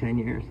it for like 10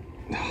 years?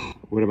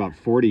 What about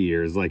 40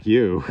 years like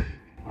you?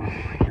 Oh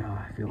my God,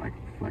 I feel like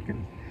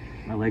fucking,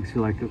 my legs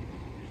feel like,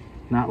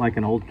 not like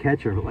an old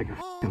catcher, but like a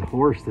fucking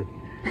horse that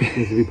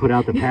needs to be put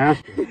out to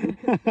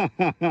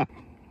pasture.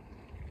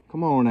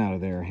 Come on out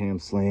of there, ham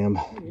slam.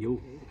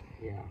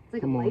 Yeah. It's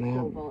like Come a on light out.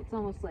 pole vault. It's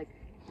almost like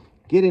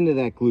Get into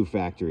that glue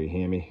factory,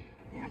 Hammy.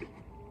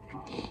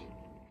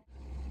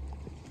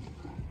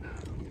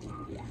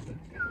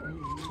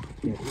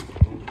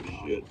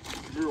 Shit.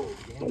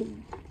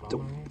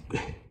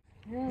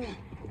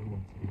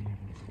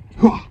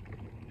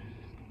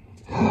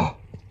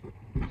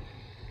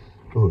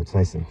 Oh, it's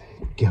nice and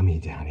gummy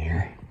down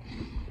here.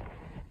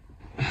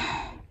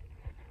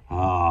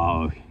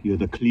 Oh, you're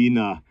the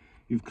cleaner.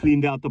 You've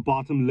cleaned out the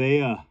bottom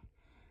layer.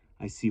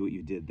 I see what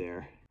you did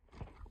there.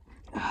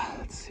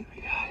 Let's see what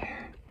we got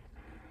here.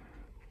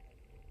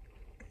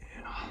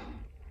 Yeah.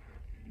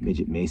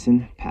 Midget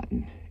Mason,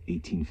 patent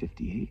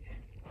 1858.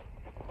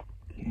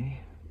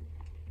 Okay.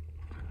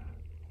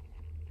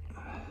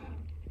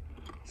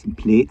 Some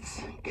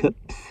plates,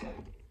 cups.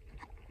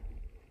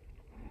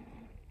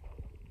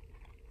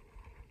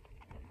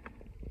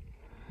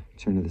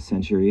 Turn of the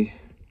century.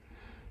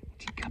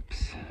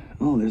 Teacups.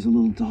 Oh, there's a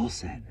little doll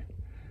set.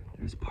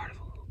 There's part of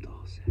a little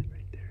doll set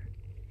right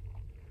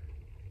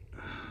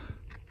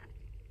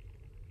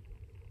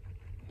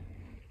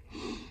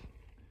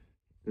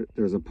there.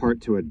 There's a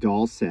part to a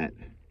doll set.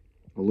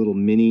 A little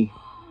mini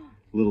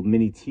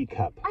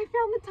teacup. I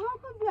found the top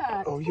of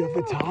that. Oh, you have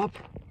the top?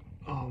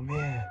 Oh,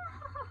 man.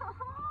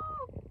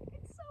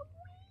 It's so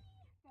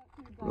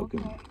weird.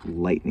 Broken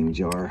lightning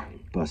jar.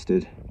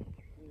 Busted.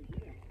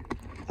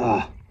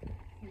 That's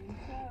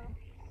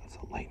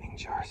a lightning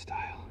jar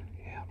style.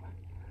 Yeah.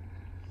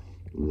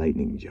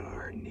 Lightning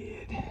jar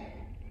Ned.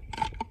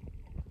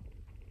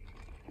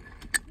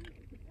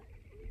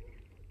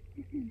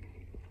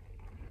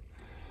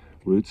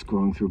 Roots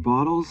growing through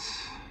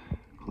bottles.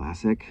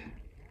 Classic.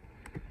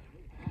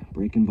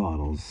 Breaking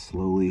bottles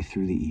slowly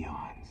through the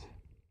eons.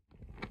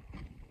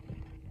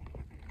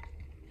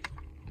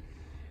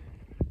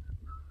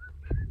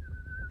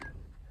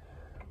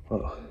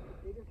 Oh,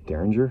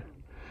 Derringer?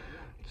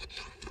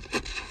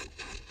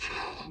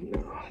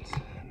 No, it's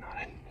not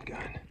a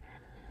gun.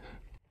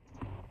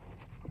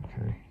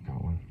 Okay,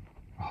 got one.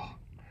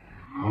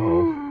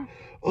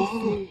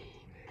 Oh.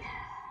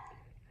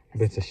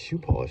 But it's a shoe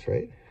polish,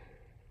 right?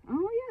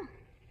 Oh yeah.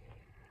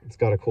 It's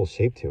got a cool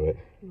shape to it.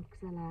 Looks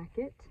like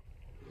it.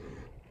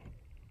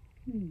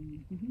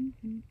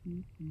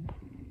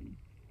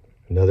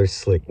 Another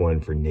slick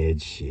one for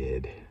Ned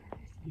Shid.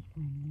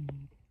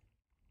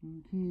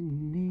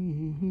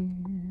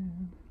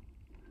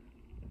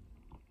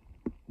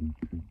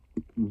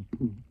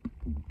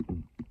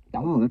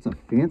 Oh, that's a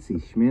fancy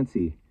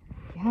schmancy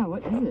Yeah,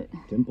 what is it?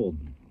 dimpled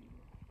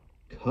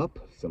cup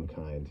of some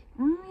kind.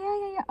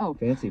 Oh yeah. Oh.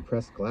 Fancy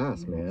pressed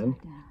glass, man.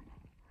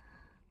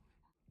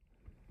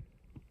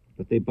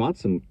 But they bought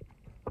some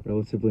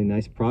relatively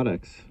nice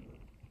products.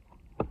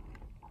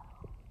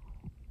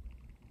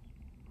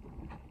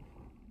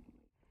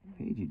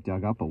 Hey, you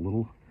dug up a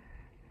little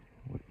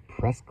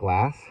pressed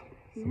glass,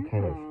 some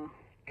kind of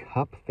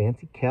cup,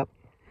 fancy cup.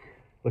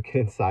 Look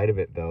inside of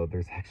it though.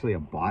 There's actually a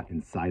bot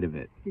inside of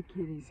it. You're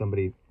kidding.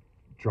 Somebody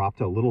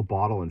dropped a little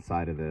bottle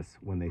inside of this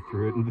when they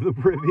threw it into the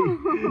privy.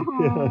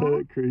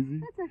 Yeah, crazy.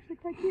 That's actually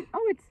quite cute.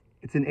 Oh,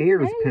 It's an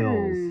Ayers Ayers.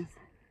 pills.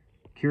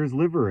 Cures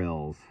liver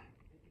ills.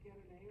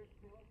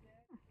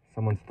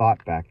 Someone's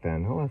thought back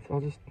then, oh, I'll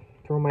just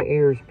throw my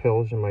Ayers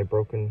pills in my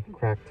broken,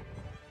 cracked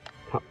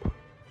cup.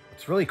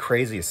 What's really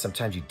crazy is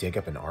sometimes you dig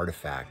up an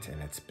artifact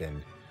and it's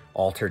been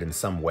altered in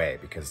some way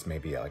because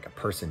maybe like a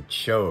person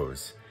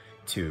chose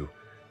to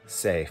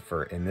say,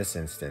 for in this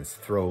instance,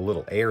 throw a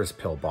little Ayers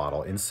pill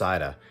bottle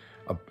inside a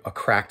a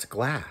cracked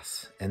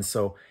glass. And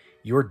so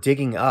you're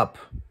digging up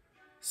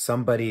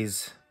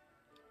somebody's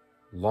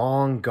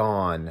long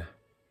gone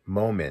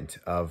moment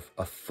of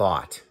a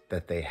thought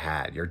that they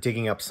had. You're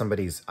digging up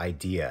somebody's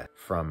idea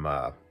from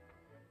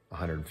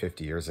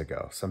 150 years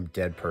ago, some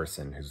dead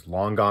person who's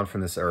long gone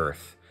from this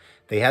earth.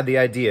 They had the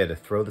idea to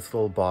throw this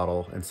little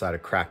bottle inside a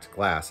cracked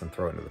glass and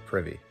throw it into the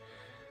privy.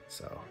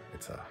 So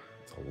it's a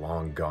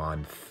long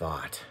gone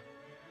thought.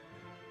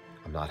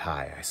 I'm not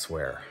high, I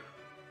swear.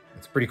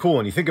 It's pretty cool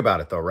when you think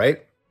about it though,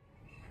 right?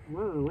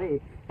 Whoa,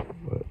 wait.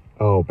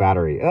 Oh,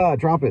 battery. Oh,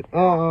 drop it.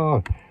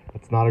 Oh,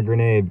 it's not a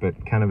grenade, but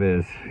kind of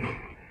is.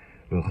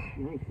 Ugh,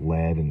 Nice.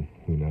 lead and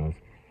who knows.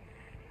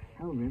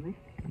 Oh, really?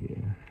 Yeah.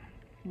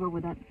 What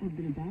would that have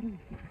been a battery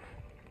for?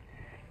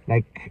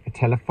 Like a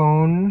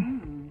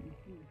telephone.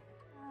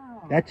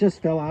 Oh. That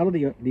just fell out of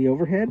the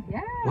overhead?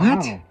 Yeah. What? Wow.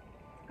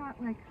 It's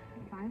got like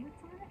violets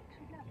on it.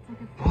 Check it out. It's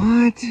like a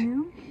What?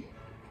 perfume.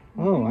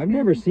 Oh, I've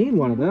never seen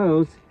one of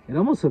those. It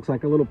almost looks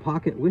like a little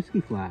pocket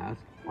whiskey flask.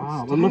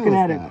 Wow, but looking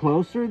at it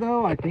closer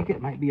though, I think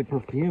it might be a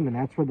perfume, and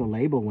that's where the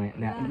label went.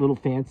 That little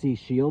fancy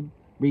shield,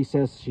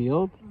 recessed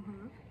shield.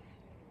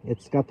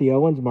 It's got the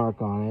Owens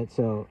mark on it,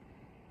 so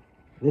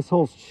this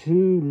hole's too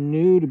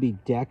new to be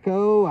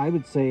deco. I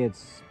would say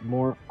it's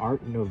more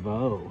Art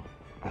Nouveau.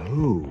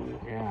 Oh.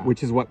 Yeah.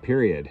 Which is what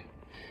period?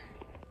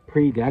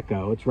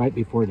 Pre-deco. It's right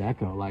before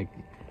deco. Like,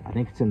 I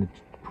think it's in the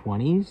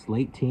 20s,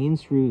 late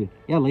teens through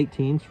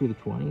the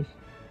 20s.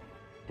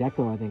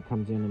 Deco, I think,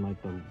 comes in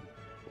like the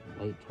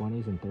late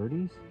 20s and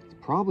 30s. It's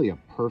probably a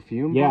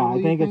perfume Yeah, bottle,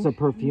 I think it's a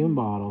perfume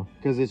bottle.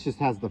 because it just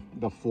has the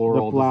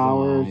floral The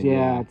flowers, design,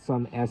 yeah, it's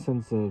some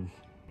essence of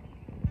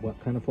what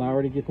kind of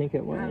flower did you think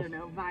it was? I don't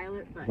know,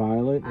 violet, but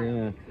Violet, I yeah.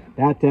 don't think so.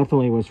 That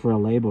definitely was for a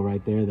label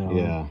right there, though.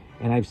 Yeah.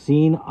 And I've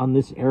seen on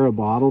this era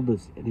bottle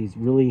these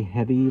really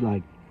heavy,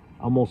 like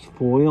almost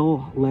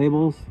foil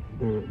labels.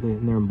 They're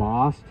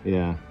embossed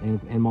Yeah.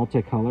 and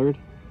multicolored.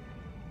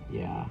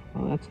 Yeah.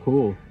 Oh, that's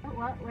cool. Oh,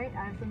 well, wait,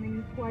 I have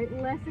something quite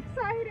less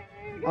exciting.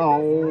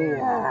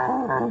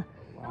 Oh.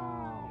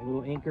 Wow. A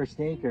little inker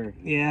stinker.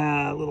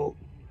 Yeah, a little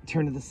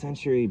turn of the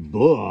century.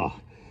 Blah.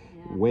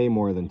 Yeah. Way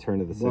more than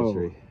turn of the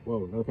century.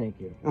 Whoa, no thank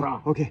you.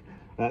 Oh, okay,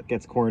 that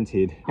gets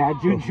quarantined. Bad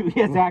juju,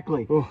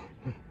 exactly. Oh,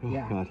 oh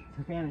Yeah. God.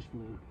 Spanish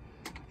flu.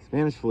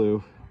 Spanish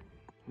flu.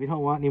 We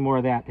don't want any more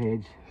of that,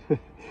 Paige.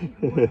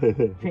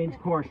 Change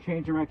course,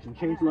 change direction,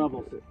 change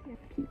levels.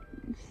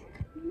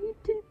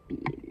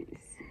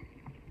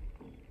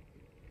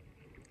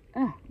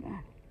 Oh,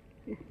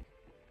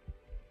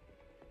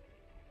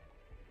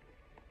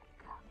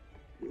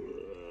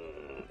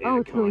 oh,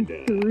 it's going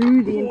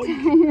through the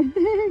entire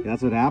thing.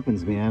 That's what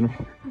happens, man.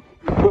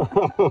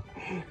 Oh,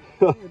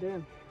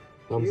 damn.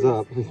 Thumbs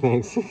up.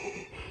 Thanks.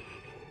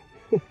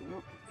 Let's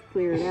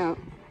clear it out.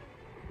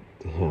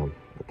 Damn,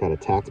 I got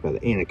attacked by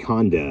the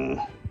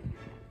anaconda.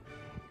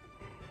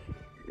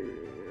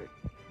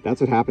 That's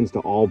what happens to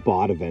all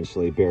bot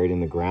eventually, buried in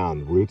the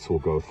ground. Roots will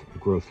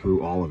grow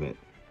through all of it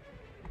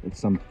at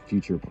some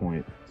future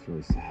point. It's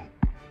really sad.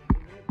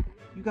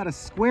 You got a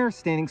square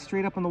standing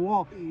straight up on the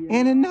wall,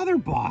 and another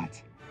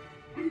bot.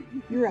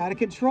 You're out of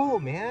control,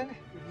 man.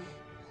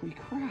 Holy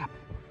crap.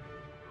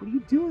 What are you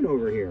doing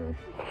over here?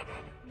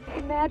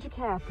 The magic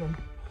happened.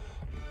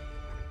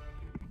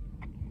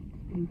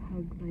 Being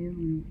hugged by a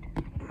root.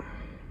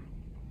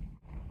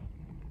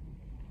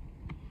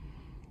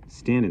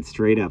 Standing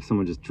straight up,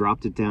 someone just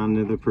dropped it down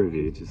into the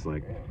privy, just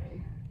like,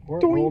 Or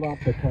it rolled off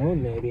the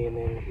cone maybe and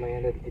then it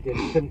landed. It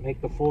couldn't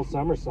make the full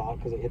somersault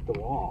because it hit the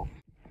wall.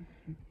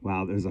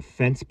 wow, there's a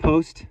fence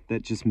post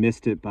that just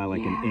missed it by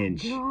like an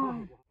inch.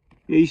 God.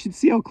 Yeah, you should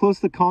see how close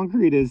the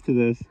concrete is to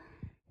this.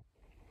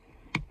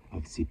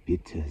 Of the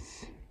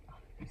bitters.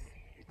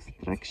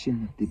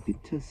 Extraction of the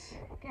bitters.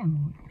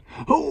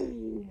 Oh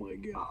my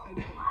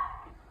god.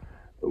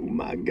 Oh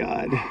my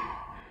god.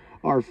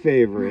 Our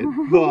favorite,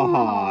 the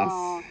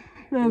hoss.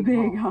 The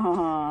big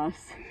hoss.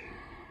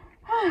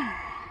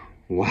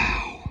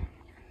 Wow.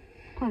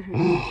 Pleasure to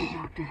meet you,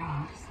 Dr.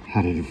 Hoss.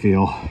 How did it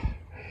feel?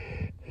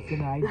 Is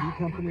an ID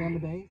company on the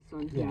base?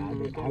 Yeah, I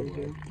would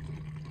do.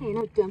 Hey,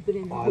 don't dump it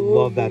in the I hole,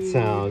 love that dude.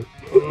 sound.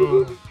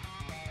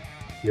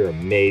 You're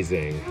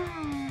amazing.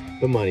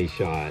 The money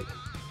shot.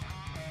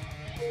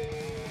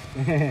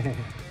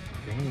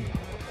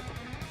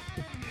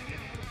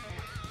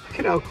 Look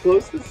at how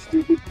close this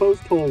stupid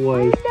post hole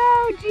was.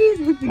 No,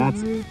 jeez, look at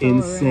That's the roots all around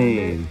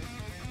insane.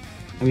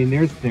 I mean,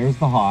 there's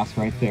the hoss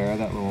right there,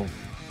 that little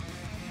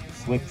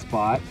slick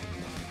spot.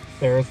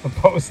 There's the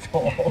post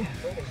hole.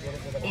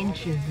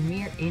 Inches,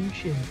 mere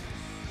inches.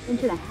 it.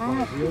 Into the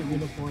hat. Real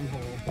uniform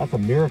hole. That's a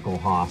miracle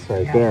hoss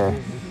right there.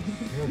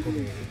 Miracle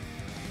baby.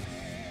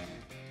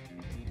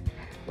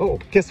 Oh,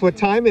 guess what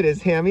time it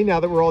is, Hammy, now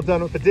that we're all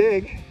done with the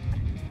dig?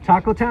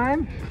 Taco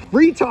time?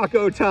 Free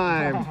taco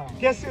time!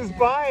 Guess who's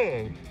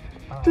buying?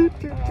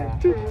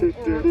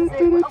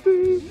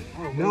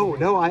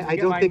 No, I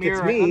don't think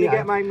it's me. Let me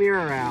get my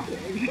mirror out.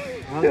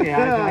 Okay,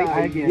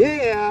 I get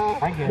it. Yeah!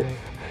 I get it.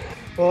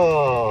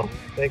 Oh,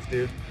 thanks,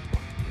 dude.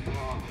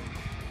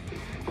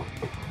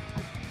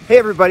 Hey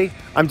everybody,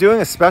 I'm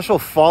doing a special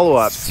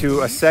follow-up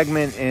to a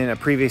segment in a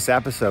previous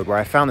episode where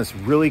I found this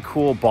really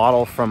cool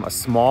bottle from a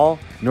small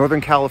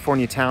Northern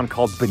California town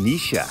called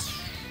Benicia.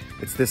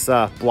 It's this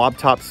blob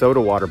top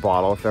soda water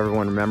bottle, if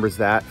everyone remembers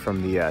that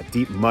from the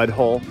deep mud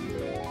hole.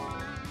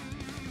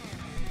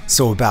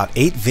 So about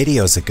 8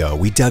 videos ago,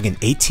 we dug an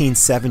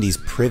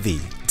 1870s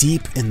privy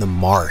deep in the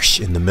marsh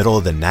in the middle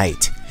of the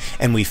night,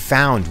 and we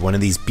found one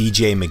of these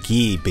B.J.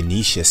 McGee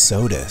Benicia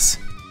sodas.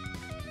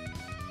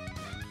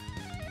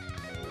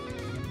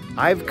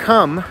 I've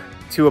come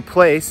to a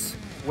place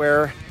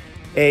where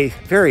a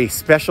very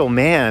special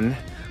man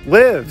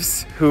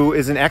lives who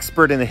is an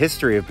expert in the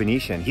history of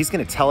Benicia. And he's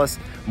going to tell us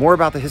more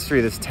about the history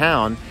of this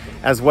town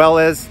as well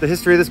as the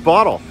history of this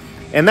bottle.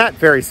 And that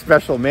very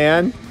special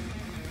man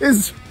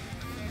is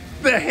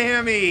the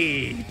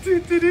Hammy,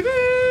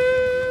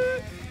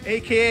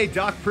 aka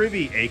Doc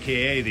Privy,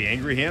 aka the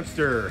Angry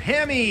Hamster.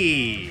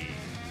 Hammy!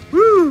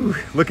 Woo!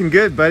 Looking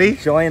good, buddy.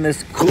 Enjoying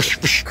this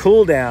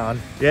cool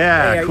down.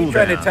 Yeah, hey, are cool you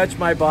trying down. to touch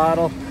my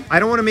bottle? I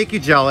don't want to make you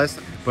jealous,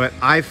 but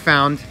I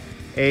found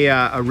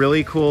a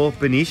really cool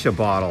Benicia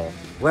bottle.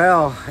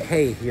 Well,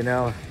 hey, you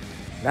know,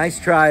 nice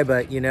try,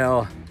 but you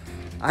know,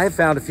 I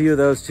found a few of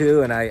those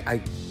too, and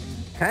I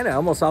kind of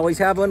almost always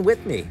have one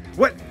with me.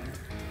 What?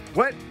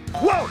 What?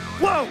 Whoa!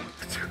 Whoa!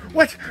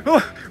 What?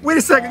 Oh, wait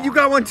a second, you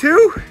got one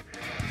too?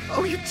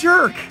 Oh, you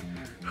jerk!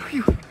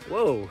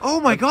 Whoa! Oh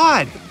my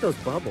God! Look at those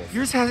bubbles.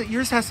 Yours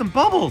has some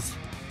bubbles,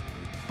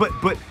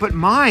 but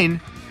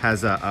mine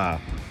has a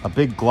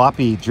big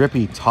gloppy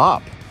drippy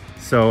top.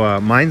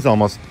 So mine's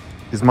almost.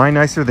 Is mine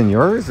nicer than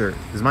yours, or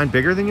is mine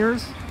bigger than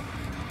yours?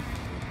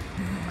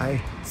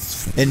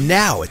 And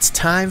now it's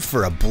time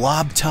for a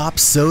blob top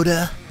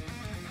soda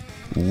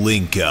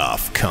link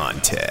off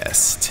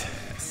contest.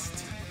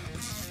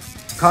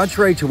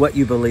 Contrary to what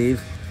you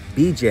believe,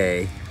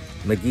 BJ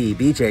McGee,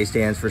 BJ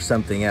stands for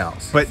something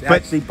else. But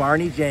actually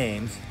Barney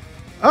James.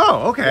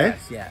 Oh, okay.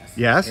 Yes.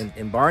 Yes.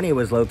 And Barney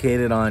was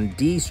located on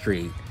D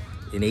Street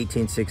in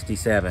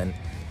 1867.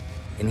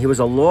 And he was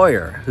a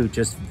lawyer who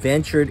just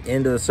ventured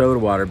into the soda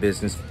water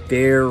business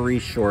very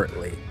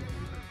shortly,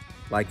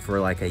 for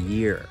a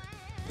year.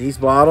 These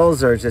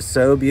bottles are just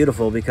so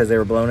beautiful because they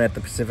were blown at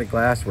the Pacific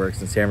Glass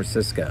Works in San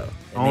Francisco.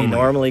 And they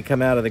normally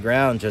come out of the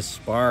ground just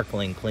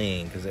sparkling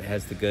clean because it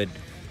has the good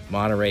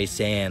Monterey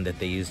sand that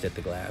they used at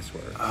the glass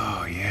works.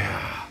 Oh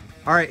yeah.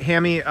 All right,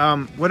 Hammy.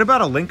 What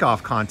about a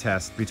link-off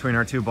contest between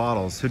our two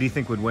bottles? Who do you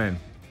think would win?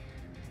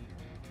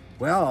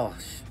 Well,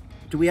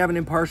 do we have an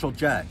impartial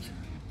judge?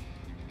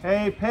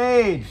 Hey,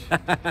 Paige.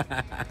 Lines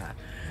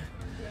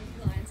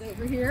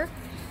over here.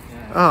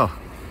 Oh.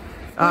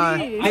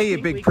 Hey,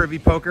 you big privy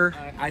poker.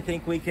 I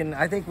think we can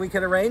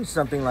arrange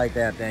something like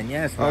that then.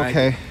 Yes.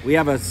 Okay. We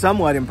have a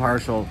somewhat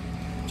impartial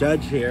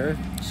judge here.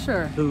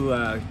 Sure. Who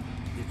is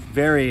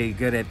very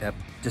good at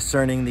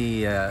discerning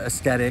the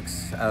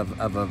aesthetics of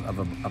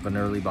an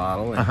early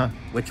bottle and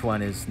which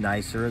one is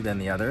nicer than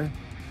the other.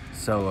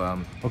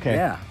 So Okay.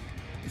 Yeah.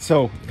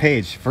 So,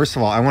 Paige, first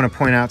of all, I want to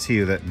point out to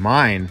you that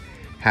mine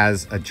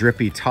has a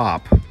drippy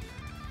top,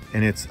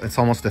 and it's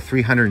almost a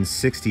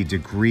 360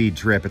 degree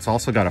drip. It's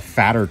also got a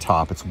fatter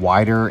top. It's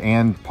wider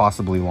and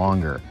possibly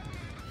longer.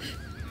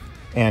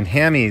 And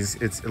Hammy's,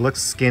 it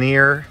looks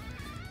skinnier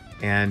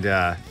and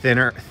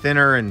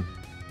thinner and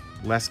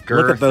less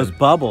girth. Look at those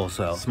bubbles,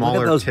 though.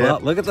 Smaller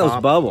Look at those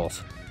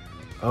bubbles.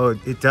 Oh,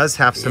 it does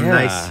have some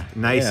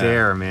nice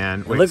air,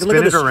 man. Wait, look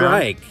at the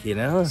strike, you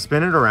know?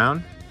 Spin it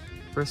around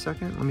for a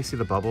second. Let me see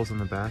the bubbles on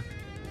the back.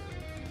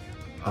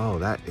 Oh,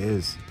 that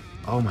is...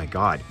 Oh my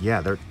God.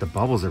 Yeah, the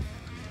bubbles are...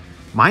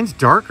 Mine's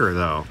darker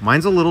though.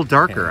 Mine's a little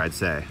darker, I'd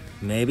say.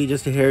 Maybe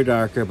just a hair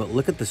darker, but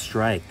look at the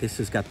strike. This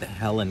has got the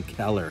Helen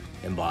Keller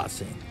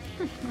embossing.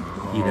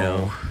 Oh. You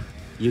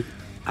know,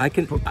 I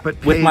can, but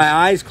with Paige, my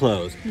eyes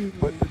closed.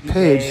 But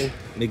Paige...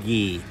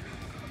 McGee.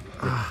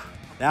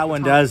 That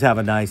one does have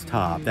a nice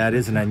top. That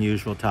is an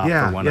unusual top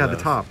for one of those. Yeah,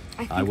 the top.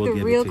 I think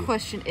the real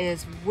question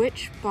is,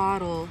 which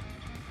bottle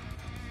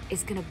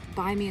is gonna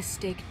buy me a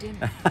steak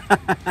dinner?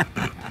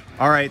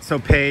 All right, so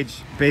Paige,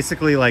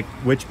 basically, like,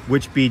 which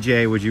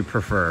BJ would you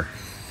prefer?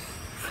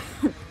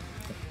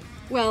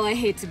 Well, I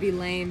hate to be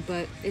lame,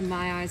 but in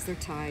my eyes, they're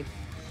tied.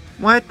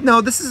 What?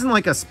 No, this isn't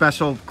like a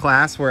special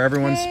class where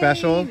everyone's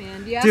special.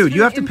 Man, dude,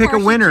 you have to pick a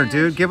winner,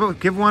 judge. dude.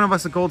 Give one of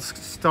us a gold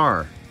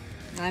star.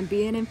 I'm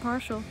being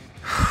impartial.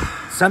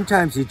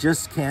 Sometimes you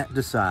just can't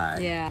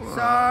decide. Yeah.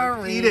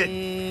 Sorry. Eat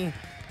it.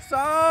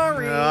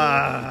 Sorry.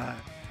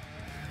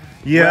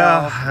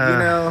 Yeah, Well, you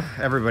know,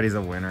 everybody's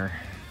a winner.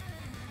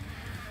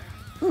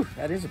 Whew,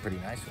 that is a pretty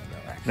nice one,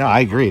 though, actually. No, I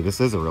agree. This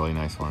is a really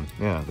nice one.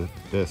 Yeah,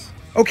 this.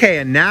 Okay,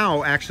 and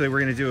now actually we're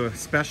going to do a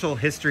special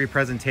history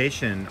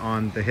presentation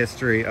on the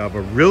history of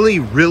a really,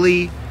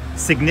 really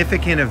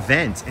significant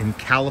event in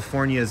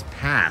California's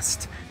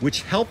past,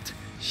 which helped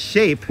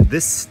shape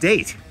this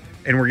state.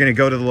 And we're going to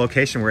go to the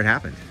location where it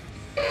happened.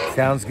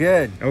 Sounds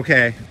good.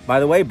 Okay. By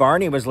the way,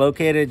 Barney was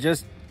located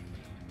just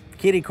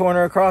kitty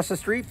corner across the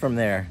street from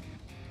there.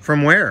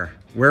 From where?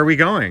 Where are we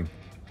going?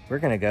 We're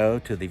going to go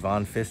to the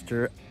Von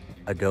Pfister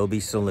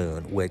Adobe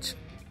Saloon, which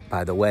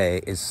by the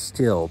way, is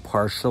still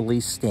partially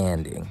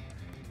standing.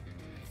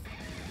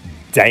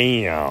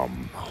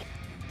 Damn.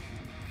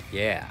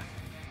 Yeah.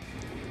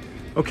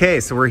 Okay,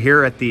 so we're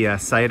here at the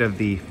site of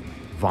the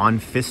Von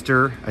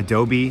Pfister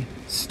Adobe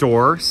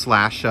store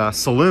slash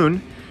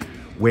saloon,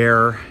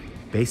 where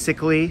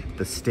basically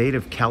the state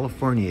of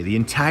California, the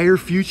entire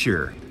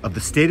future of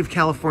the state of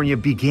California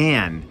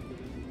began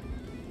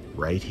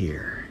right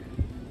here.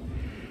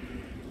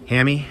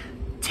 Hammy,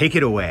 take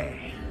it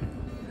away.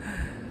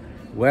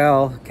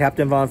 Well,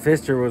 Captain Von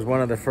Pfister was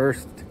one of the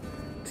first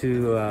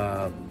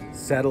to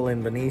settle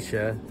in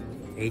Benicia,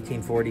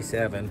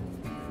 1847,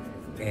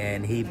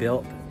 and he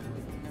built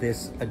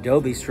this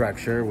adobe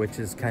structure, which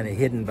is kind of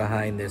hidden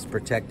behind this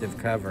protective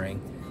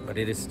covering, but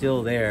it is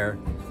still there,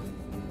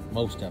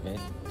 most of it.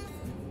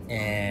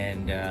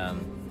 And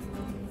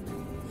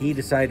he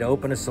decided to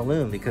open a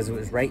saloon because it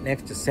was right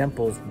next to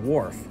Semple's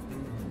Wharf,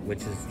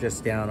 which is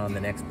just down on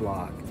the next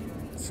block.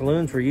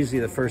 Saloons were usually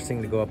the first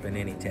thing to go up in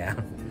any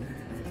town.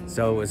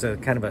 So it was a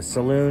kind of a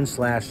saloon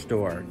slash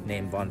store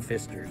named Von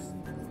Pfister's.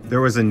 There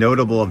was a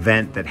notable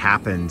event that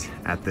happened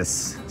at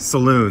this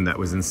saloon that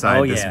was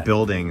inside this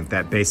building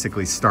that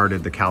basically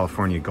started the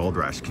California Gold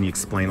Rush. Can you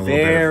explain a little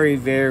bit? Very,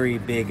 very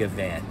big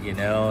event, you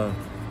know.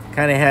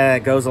 Kind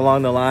of goes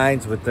along the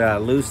lines with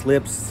loose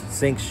lips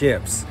sink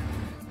ships.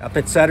 Up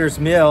at Sutter's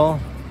Mill,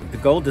 the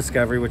gold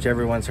discovery, which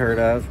everyone's heard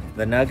of,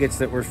 the nuggets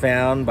that were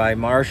found by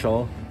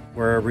Marshall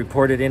were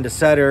reported into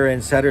Sutter,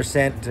 and Sutter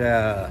sent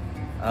a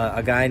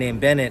guy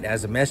named Bennett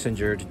as a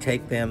messenger to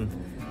take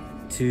them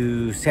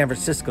to San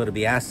Francisco to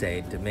be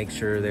assayed to make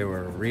sure they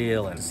were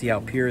real and see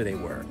how pure they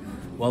were.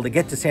 Well, to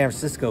get to San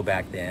Francisco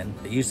back then,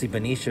 usually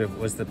Benicia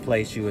was the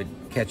place you would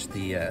catch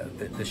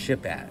the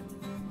ship at.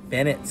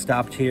 Bennett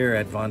stopped here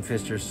at Von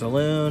Pfister's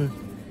saloon,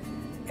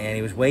 and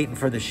he was waiting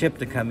for the ship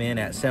to come in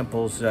at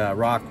Semple's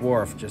Rock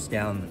Wharf just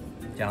down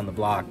the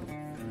block.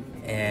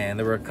 And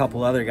there were a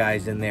couple other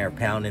guys in there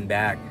pounding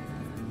back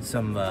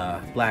some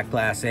black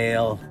glass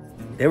ale.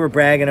 They were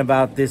bragging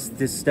about this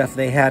stuff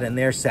they had in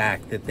their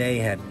sack that they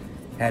had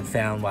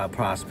found while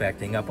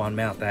prospecting up on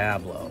Mount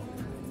Diablo.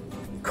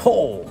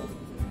 Coal.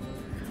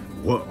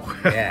 Whoa.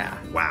 Yeah.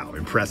 Wow,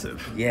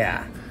 impressive.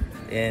 Yeah.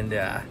 And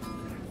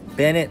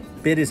Bennett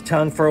bit his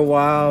tongue for a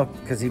while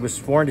because he was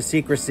sworn to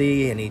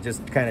secrecy, and he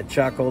just kind of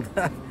chuckled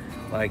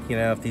like, you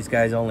know, if these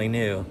guys only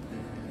knew.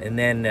 And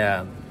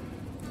then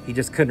he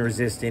just couldn't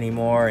resist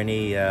anymore, and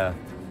he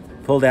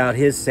pulled out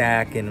his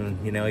sack,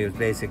 and, you know, he was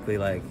basically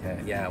like,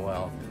 yeah,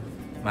 well,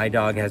 my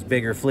dog has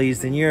bigger fleas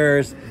than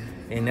yours.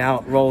 And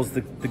out rolls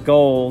the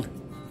gold.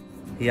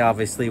 He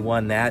obviously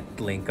won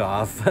that link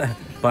off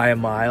by a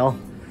mile.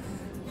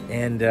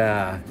 And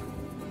the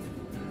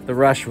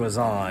rush was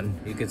on,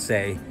 you could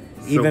say.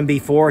 Even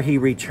before he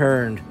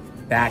returned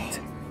back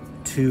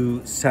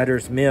to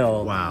Sutter's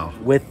Mill. Wow.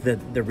 With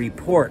the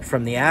report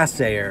from the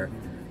assayer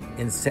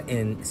in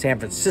San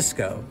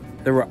Francisco,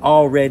 there were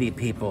already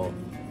people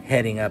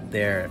heading up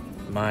there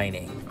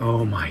mining.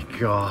 Oh my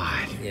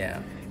God.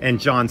 Yeah. And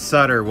John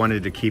Sutter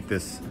wanted to keep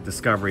this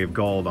discovery of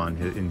gold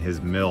in his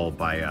mill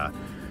by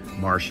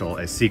Marshall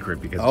a secret,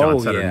 because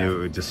John Sutter knew it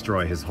would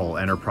destroy his whole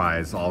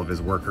enterprise. All of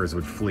his workers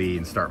would flee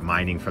and start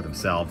mining for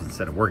themselves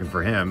instead of working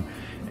for him,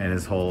 and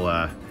his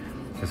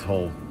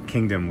whole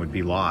kingdom would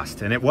be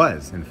lost. And it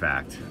was, in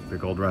fact. The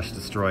gold rush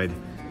destroyed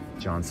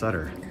John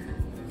Sutter.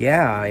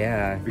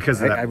 Yeah.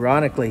 Because of that.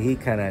 Ironically, he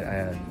kind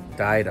of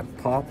died a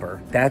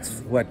pauper. That's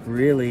what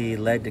really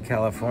led to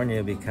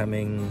California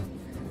becoming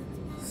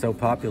so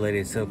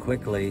populated so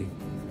quickly,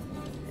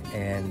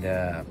 and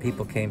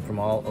people came from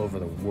all over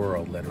the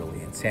world,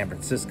 literally. And San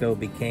Francisco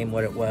became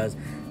what it was.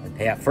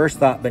 They at first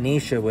thought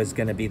Benicia was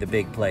going to be the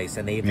big place,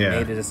 and they even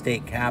made it a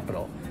state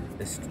capital,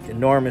 this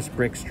enormous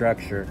brick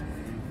structure.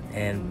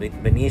 And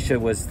Benicia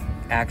was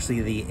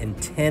actually the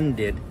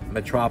intended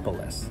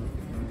metropolis.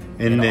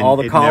 And all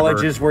the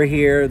colleges were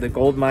here, the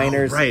gold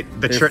miners. Oh,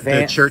 right, the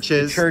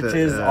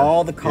churches.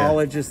 All the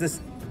colleges. This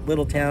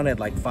little town had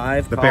like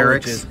 5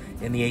 colleges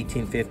in the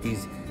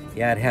 1850s.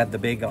 Yeah, it had the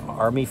big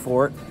army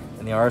fort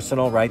and the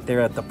arsenal right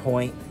there at the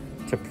point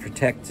to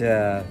protect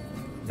the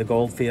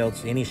gold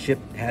fields. Any ship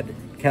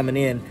coming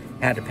in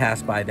had to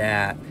pass by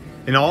that.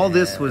 And all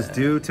this was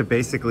due to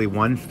basically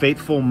one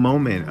fateful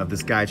moment of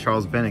this guy,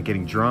 Charles Bennett,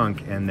 getting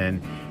drunk and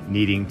then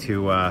needing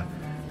to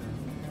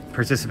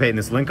participate in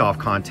this link-off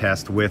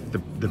contest with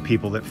the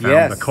people that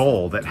found the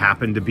coal that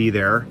happened to be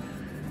there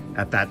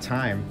at that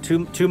time.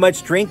 Too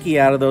much drinky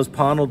out of those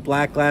pondled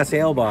black glass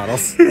ale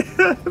bottles.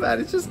 That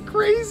is just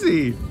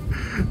crazy.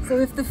 So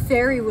if the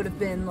ferry would have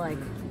been like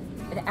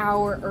an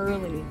hour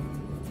early,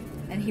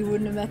 and he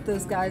wouldn't have met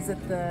those guys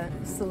at the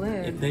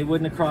saloon, If they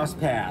wouldn't have crossed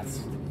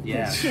paths.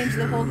 Yeah. it's changed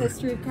the whole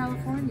history of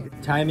California.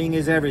 Timing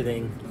is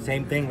everything.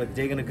 Same thing with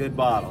digging a good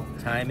bottle.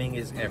 Timing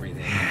is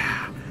everything.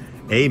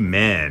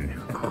 Amen.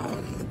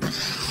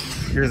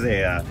 Here's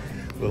a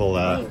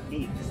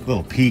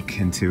little peek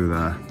into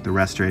the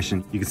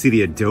restoration. You can see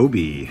the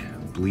adobe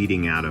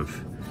bleeding out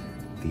of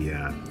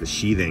the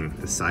sheathing,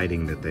 the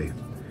siding that they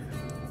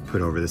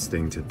put over this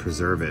thing to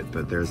preserve it.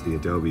 But there's the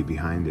adobe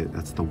behind it.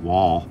 That's the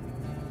wall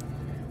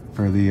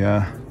for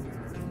the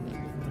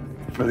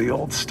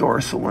old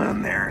store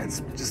saloon there.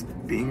 It's just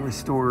being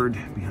restored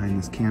behind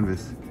this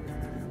canvas.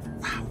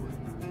 Wow.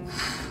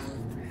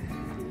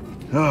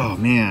 Oh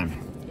man.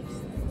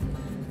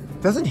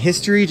 Doesn't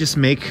history just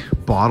make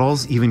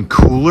bottles even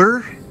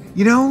cooler?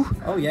 You know?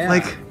 Oh yeah.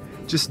 Like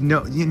just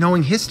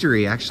knowing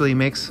history actually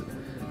makes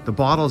the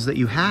bottles that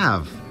you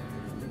have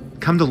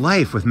come to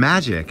life with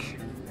magic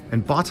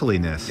and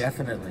bottliness.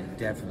 Definitely,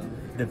 definitely.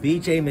 The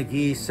BJ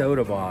McGee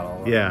soda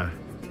bottle. Yeah.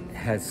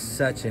 Has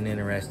such an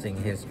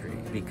interesting history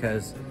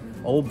because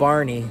old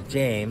Barney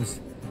James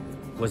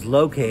was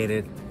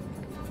located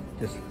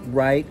just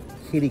right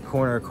kitty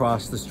corner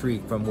across the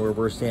street from where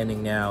we're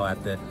standing now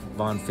at the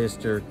Von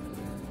Pfister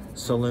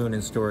Saloon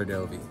in Store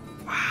Adobe.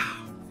 Wow.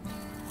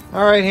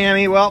 All right,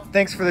 Hammy. Well,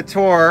 thanks for the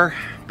tour.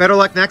 Better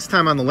luck next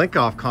time on the link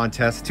off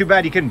contest. Too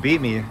bad you couldn't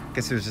beat me.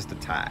 Guess it was just a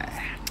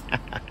tie.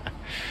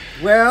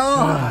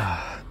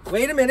 Well,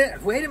 wait a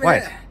minute.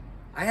 What?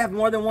 I have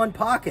more than one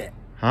pocket.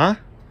 Huh?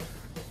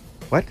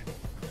 What?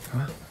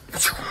 Huh?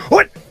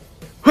 What?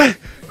 What?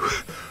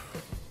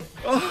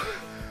 Oh.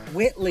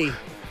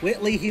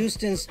 Whitley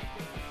Houston's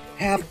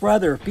half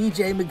brother,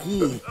 BJ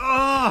McGee.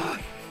 Oh,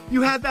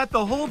 you had that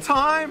the whole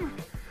time?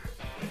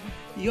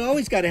 You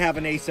always got to have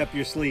an ace up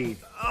your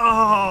sleeve.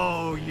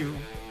 Oh, you.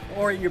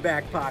 Or in your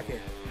back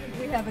pocket.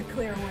 We have a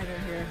clear winner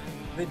here.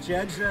 The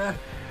judge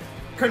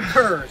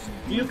concurs.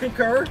 Do you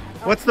concur?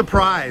 What's the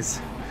prize?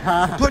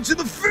 Punch in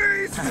the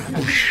face!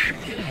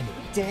 God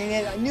dang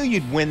it, I knew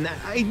you'd win that.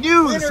 I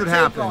knew this would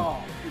happen.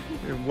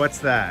 What's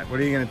that? What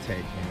are you gonna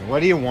take?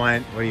 What do you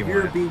want? What do you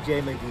You're want?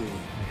 BJ McGee.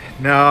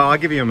 No, I'll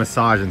give you a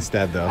massage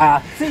instead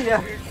though. See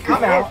ya.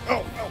 I'm out.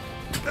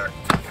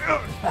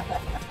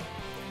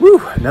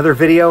 Woo, another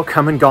video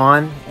come and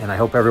gone, and I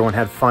hope everyone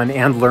had fun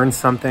and learned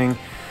something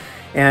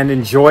and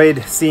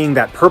enjoyed seeing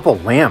that purple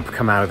lamp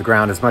come out of the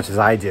ground as much as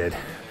I did.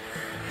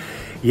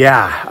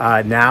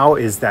 Yeah, now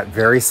is that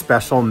very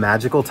special,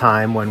 magical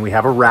time when we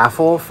have a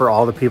raffle for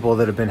all the people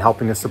that have been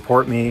helping to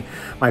support me.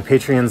 My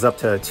Patreon's up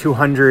to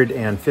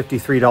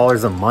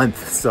 $253 a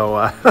month,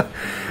 so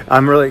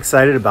I'm really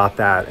excited about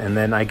that. And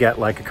then I get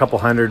like a couple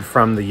hundred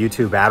from the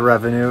YouTube ad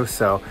revenue.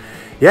 So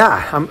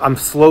yeah, I'm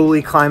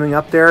slowly climbing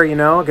up there, you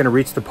know, gonna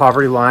reach the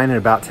poverty line in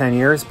about 10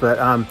 years. But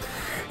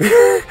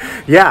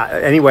yeah,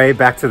 anyway,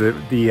 back to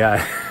the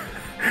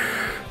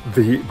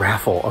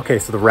raffle. Okay,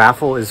 so the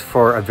raffle is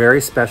for a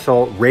very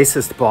special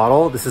racist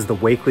bottle. This is the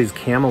Wakely's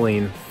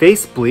Cameline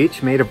face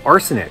bleach made of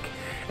arsenic.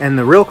 And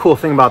the real cool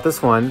thing about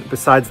this one,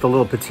 besides the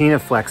little patina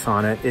flecks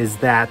on it, is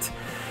that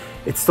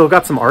it's still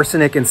got some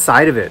arsenic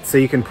inside of it. So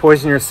you can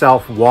poison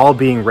yourself while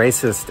being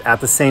racist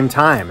at the same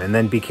time and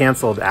then be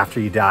canceled after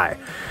you die.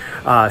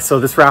 So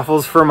this raffle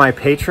is for my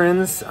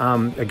patrons.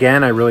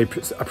 Again, I really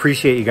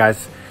appreciate you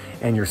guys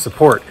and your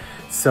support.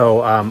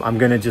 So I'm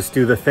gonna just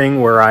do the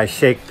thing where I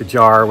shake the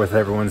jar with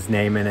everyone's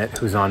name in it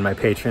who's on my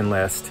Patreon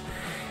list.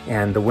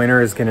 And the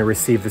winner is gonna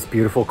receive this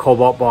beautiful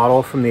cobalt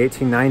bottle from the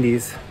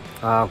 1890s,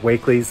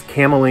 Wakely's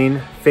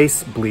Cameline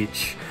face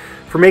bleach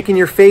for making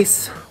your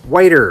face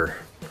whiter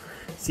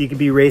so you can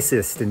be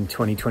racist in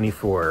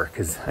 2024,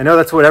 because I know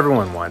that's what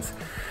everyone wants.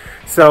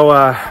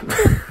 So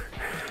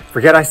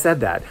forget I said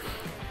that.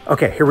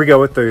 Okay, here we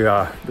go with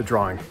the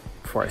drawing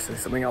before I say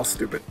something else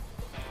stupid.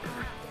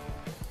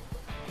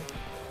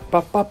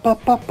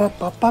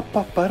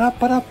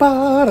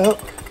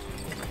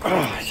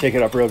 Shake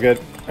it up real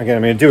good. Again,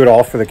 I'm going to do it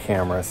all for the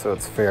camera so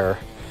it's fair.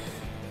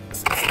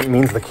 It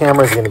means the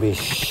camera is going to be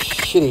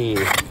shitty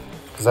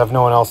because I have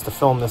no one else to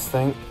film this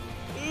thing.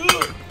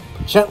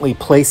 Gently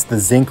place the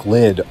zinc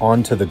lid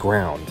onto the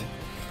ground.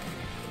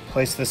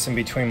 Place this in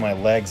between my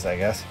legs, I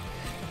guess.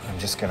 I'm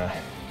just going to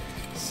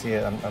see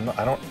it.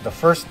 The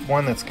first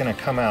one that's going to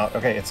come out.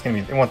 Okay, it's going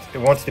to be,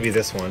 it wants to be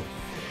this one.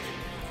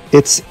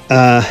 It's,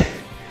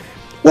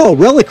 well,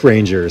 Relic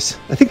Rangers.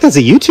 I think that's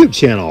a YouTube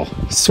channel.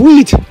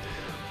 Sweet.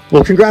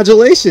 Well,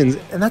 congratulations.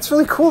 And that's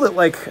really cool that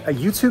like a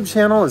YouTube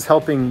channel is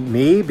helping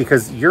me,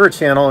 because you're a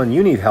channel and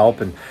you need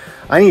help and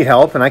I need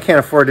help and I can't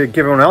afford to give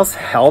everyone else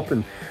help.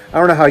 And I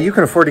don't know how you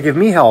can afford to give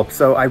me help.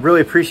 So I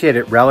really appreciate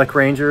it, Relic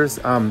Rangers.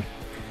 I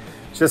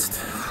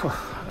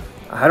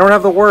don't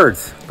have the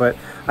words, but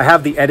I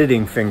have the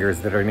editing fingers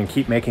that are going to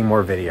keep making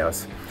more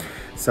videos.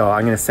 So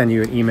I'm going to send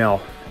you an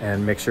email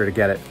and make sure to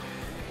get it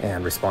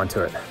and respond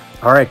to it.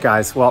 All right,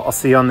 guys. Well, I'll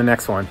see you on the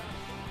next one.